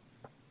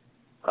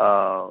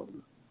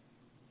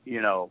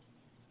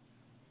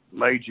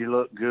 Made you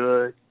look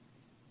good,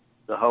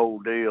 the whole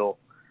deal.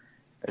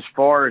 As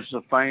far as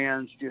the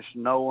fans, just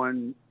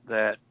knowing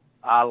that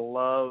I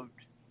loved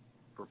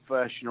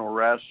professional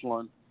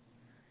wrestling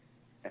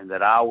and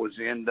that I was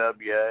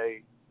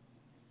NWA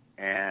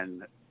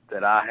and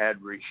that I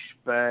had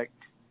respect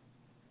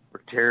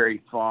for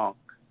Terry Funk,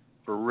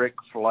 for Ric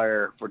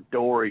Flair, for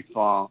Dory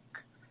Funk.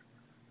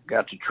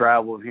 Got to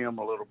travel with him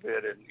a little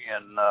bit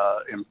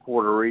in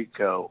Puerto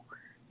Rico.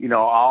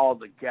 All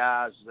the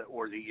guys that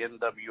were the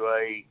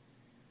NWA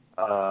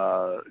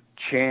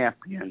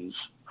champions,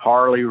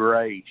 Harley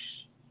Race,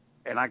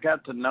 and I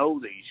got to know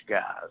these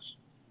guys,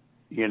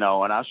 and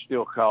I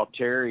still call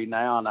Terry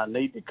now, and I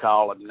need to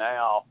call him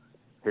now,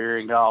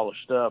 hearing all the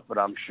stuff, but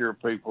I'm sure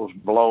people's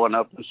blowing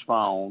up his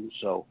phone.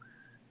 So,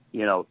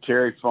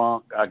 Terry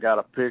Funk, I got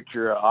an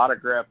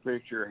autographed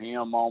picture of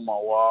him on my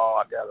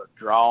wall. I got a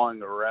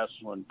drawing of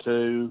wrestling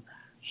too.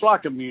 It's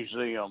like a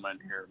museum in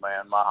here,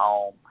 man, my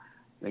home.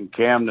 And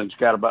Camden's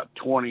got about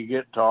 20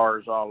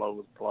 guitars all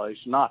over the place.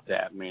 Not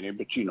that many,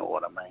 but you know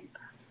what I mean.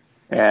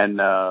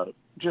 And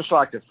just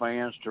like the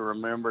fans to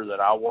remember that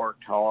I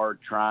worked hard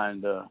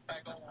trying to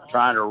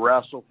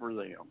wrestle for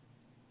them.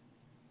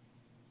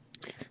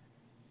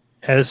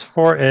 As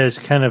far as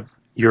kind of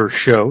your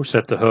show,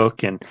 Set the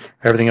Hook, and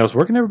everything else,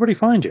 where can everybody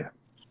find you?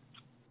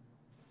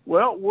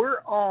 Well,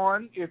 we're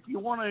on. If you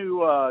want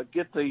to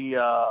get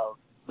the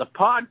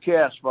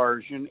podcast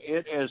version,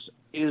 it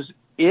is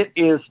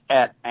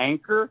at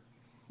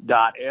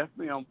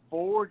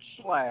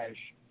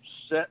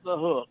anchor.fm/Set the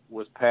Hook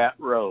with Pat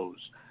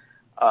Rose.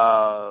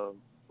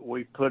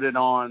 We put it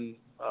on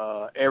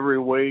every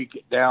week.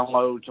 It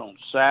downloads on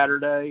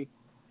Saturday.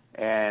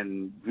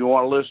 And if you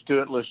want to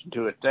listen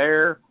to it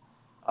there.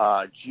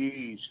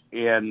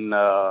 In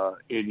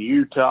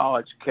Utah,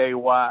 it's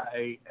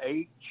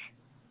KYAH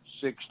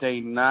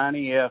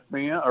 1690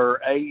 FM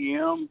or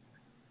AM,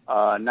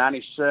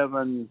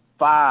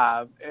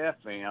 97.5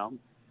 FM.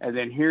 And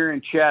then here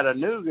in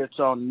Chattanooga, it's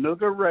on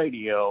Nooga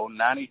Radio,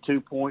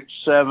 92.7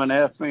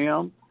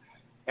 FM.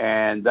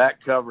 And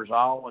that covers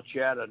all of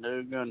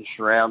Chattanooga and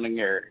surrounding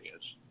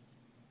areas.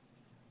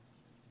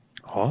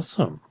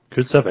 Awesome.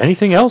 Good stuff.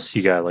 Anything else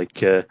you got?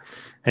 Like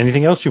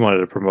anything else you wanted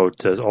to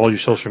promote? All your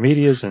social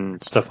medias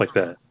and stuff like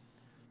that?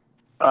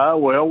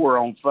 Well, we're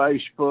on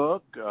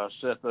Facebook,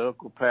 Set the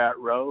Hook with Pat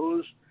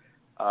Rose.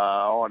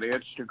 On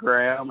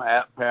Instagram,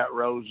 at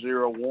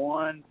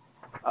PatRose01.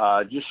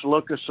 Just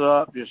look us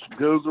up. Just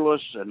Google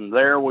us, and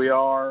there we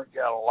are.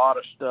 Got a lot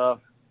of stuff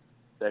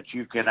that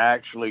you can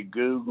actually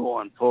Google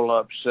and pull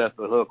up Set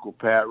the Hook with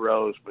Pat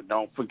Rose. But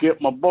don't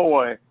forget my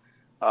boy,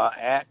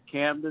 at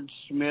Camden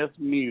Smith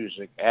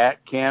Music.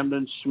 At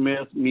Camden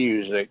Smith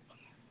Music.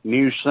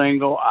 New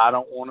single, I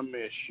Don't Want to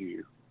Miss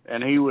You.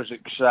 And he was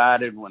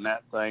excited when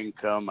that thing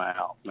come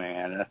out,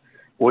 man.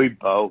 We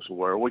both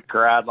were. We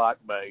cried like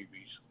babies.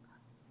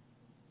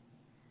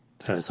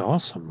 That's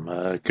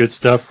awesome. Good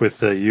stuff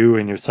with you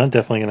and your son.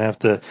 Definitely going to have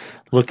to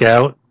look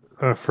out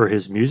for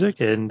his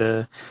music,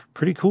 and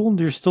pretty cool.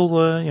 You're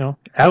still,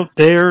 out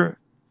there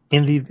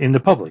in the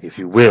public, if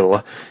you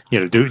will,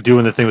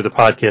 doing the thing with the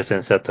podcast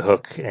and Set the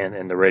Hook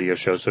and the radio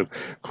show. So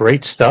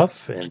great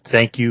stuff. And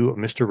thank you,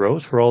 Mr.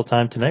 Rose, for all the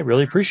time tonight.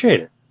 Really appreciate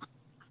it.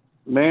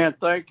 Man,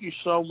 thank you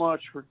so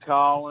much for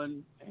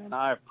calling, and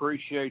I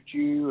appreciate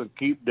you, and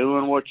keep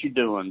doing what you're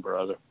doing,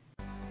 brother.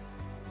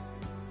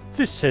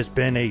 This has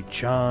been a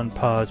John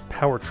Paz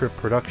Power Trip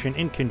production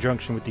in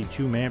conjunction with the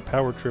Two-Man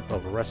Power Trip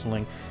of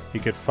Wrestling. You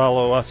could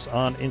follow us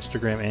on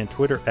Instagram and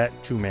Twitter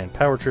at Two-Man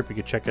Power Trip. You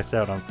could check us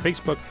out on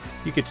Facebook.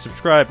 You could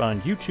subscribe on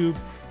YouTube.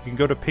 You can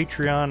go to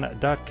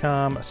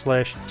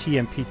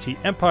patreon.com/TMPT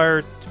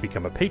Empire to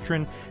become a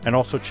patron, and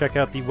also check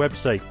out the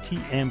website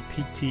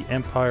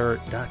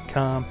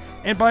tmptempire.com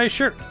and buy a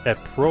shirt at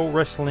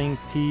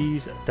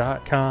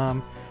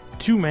prowrestlingtees.com.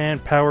 two-man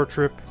power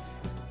trip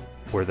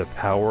where the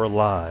power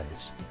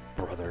lies,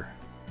 brother.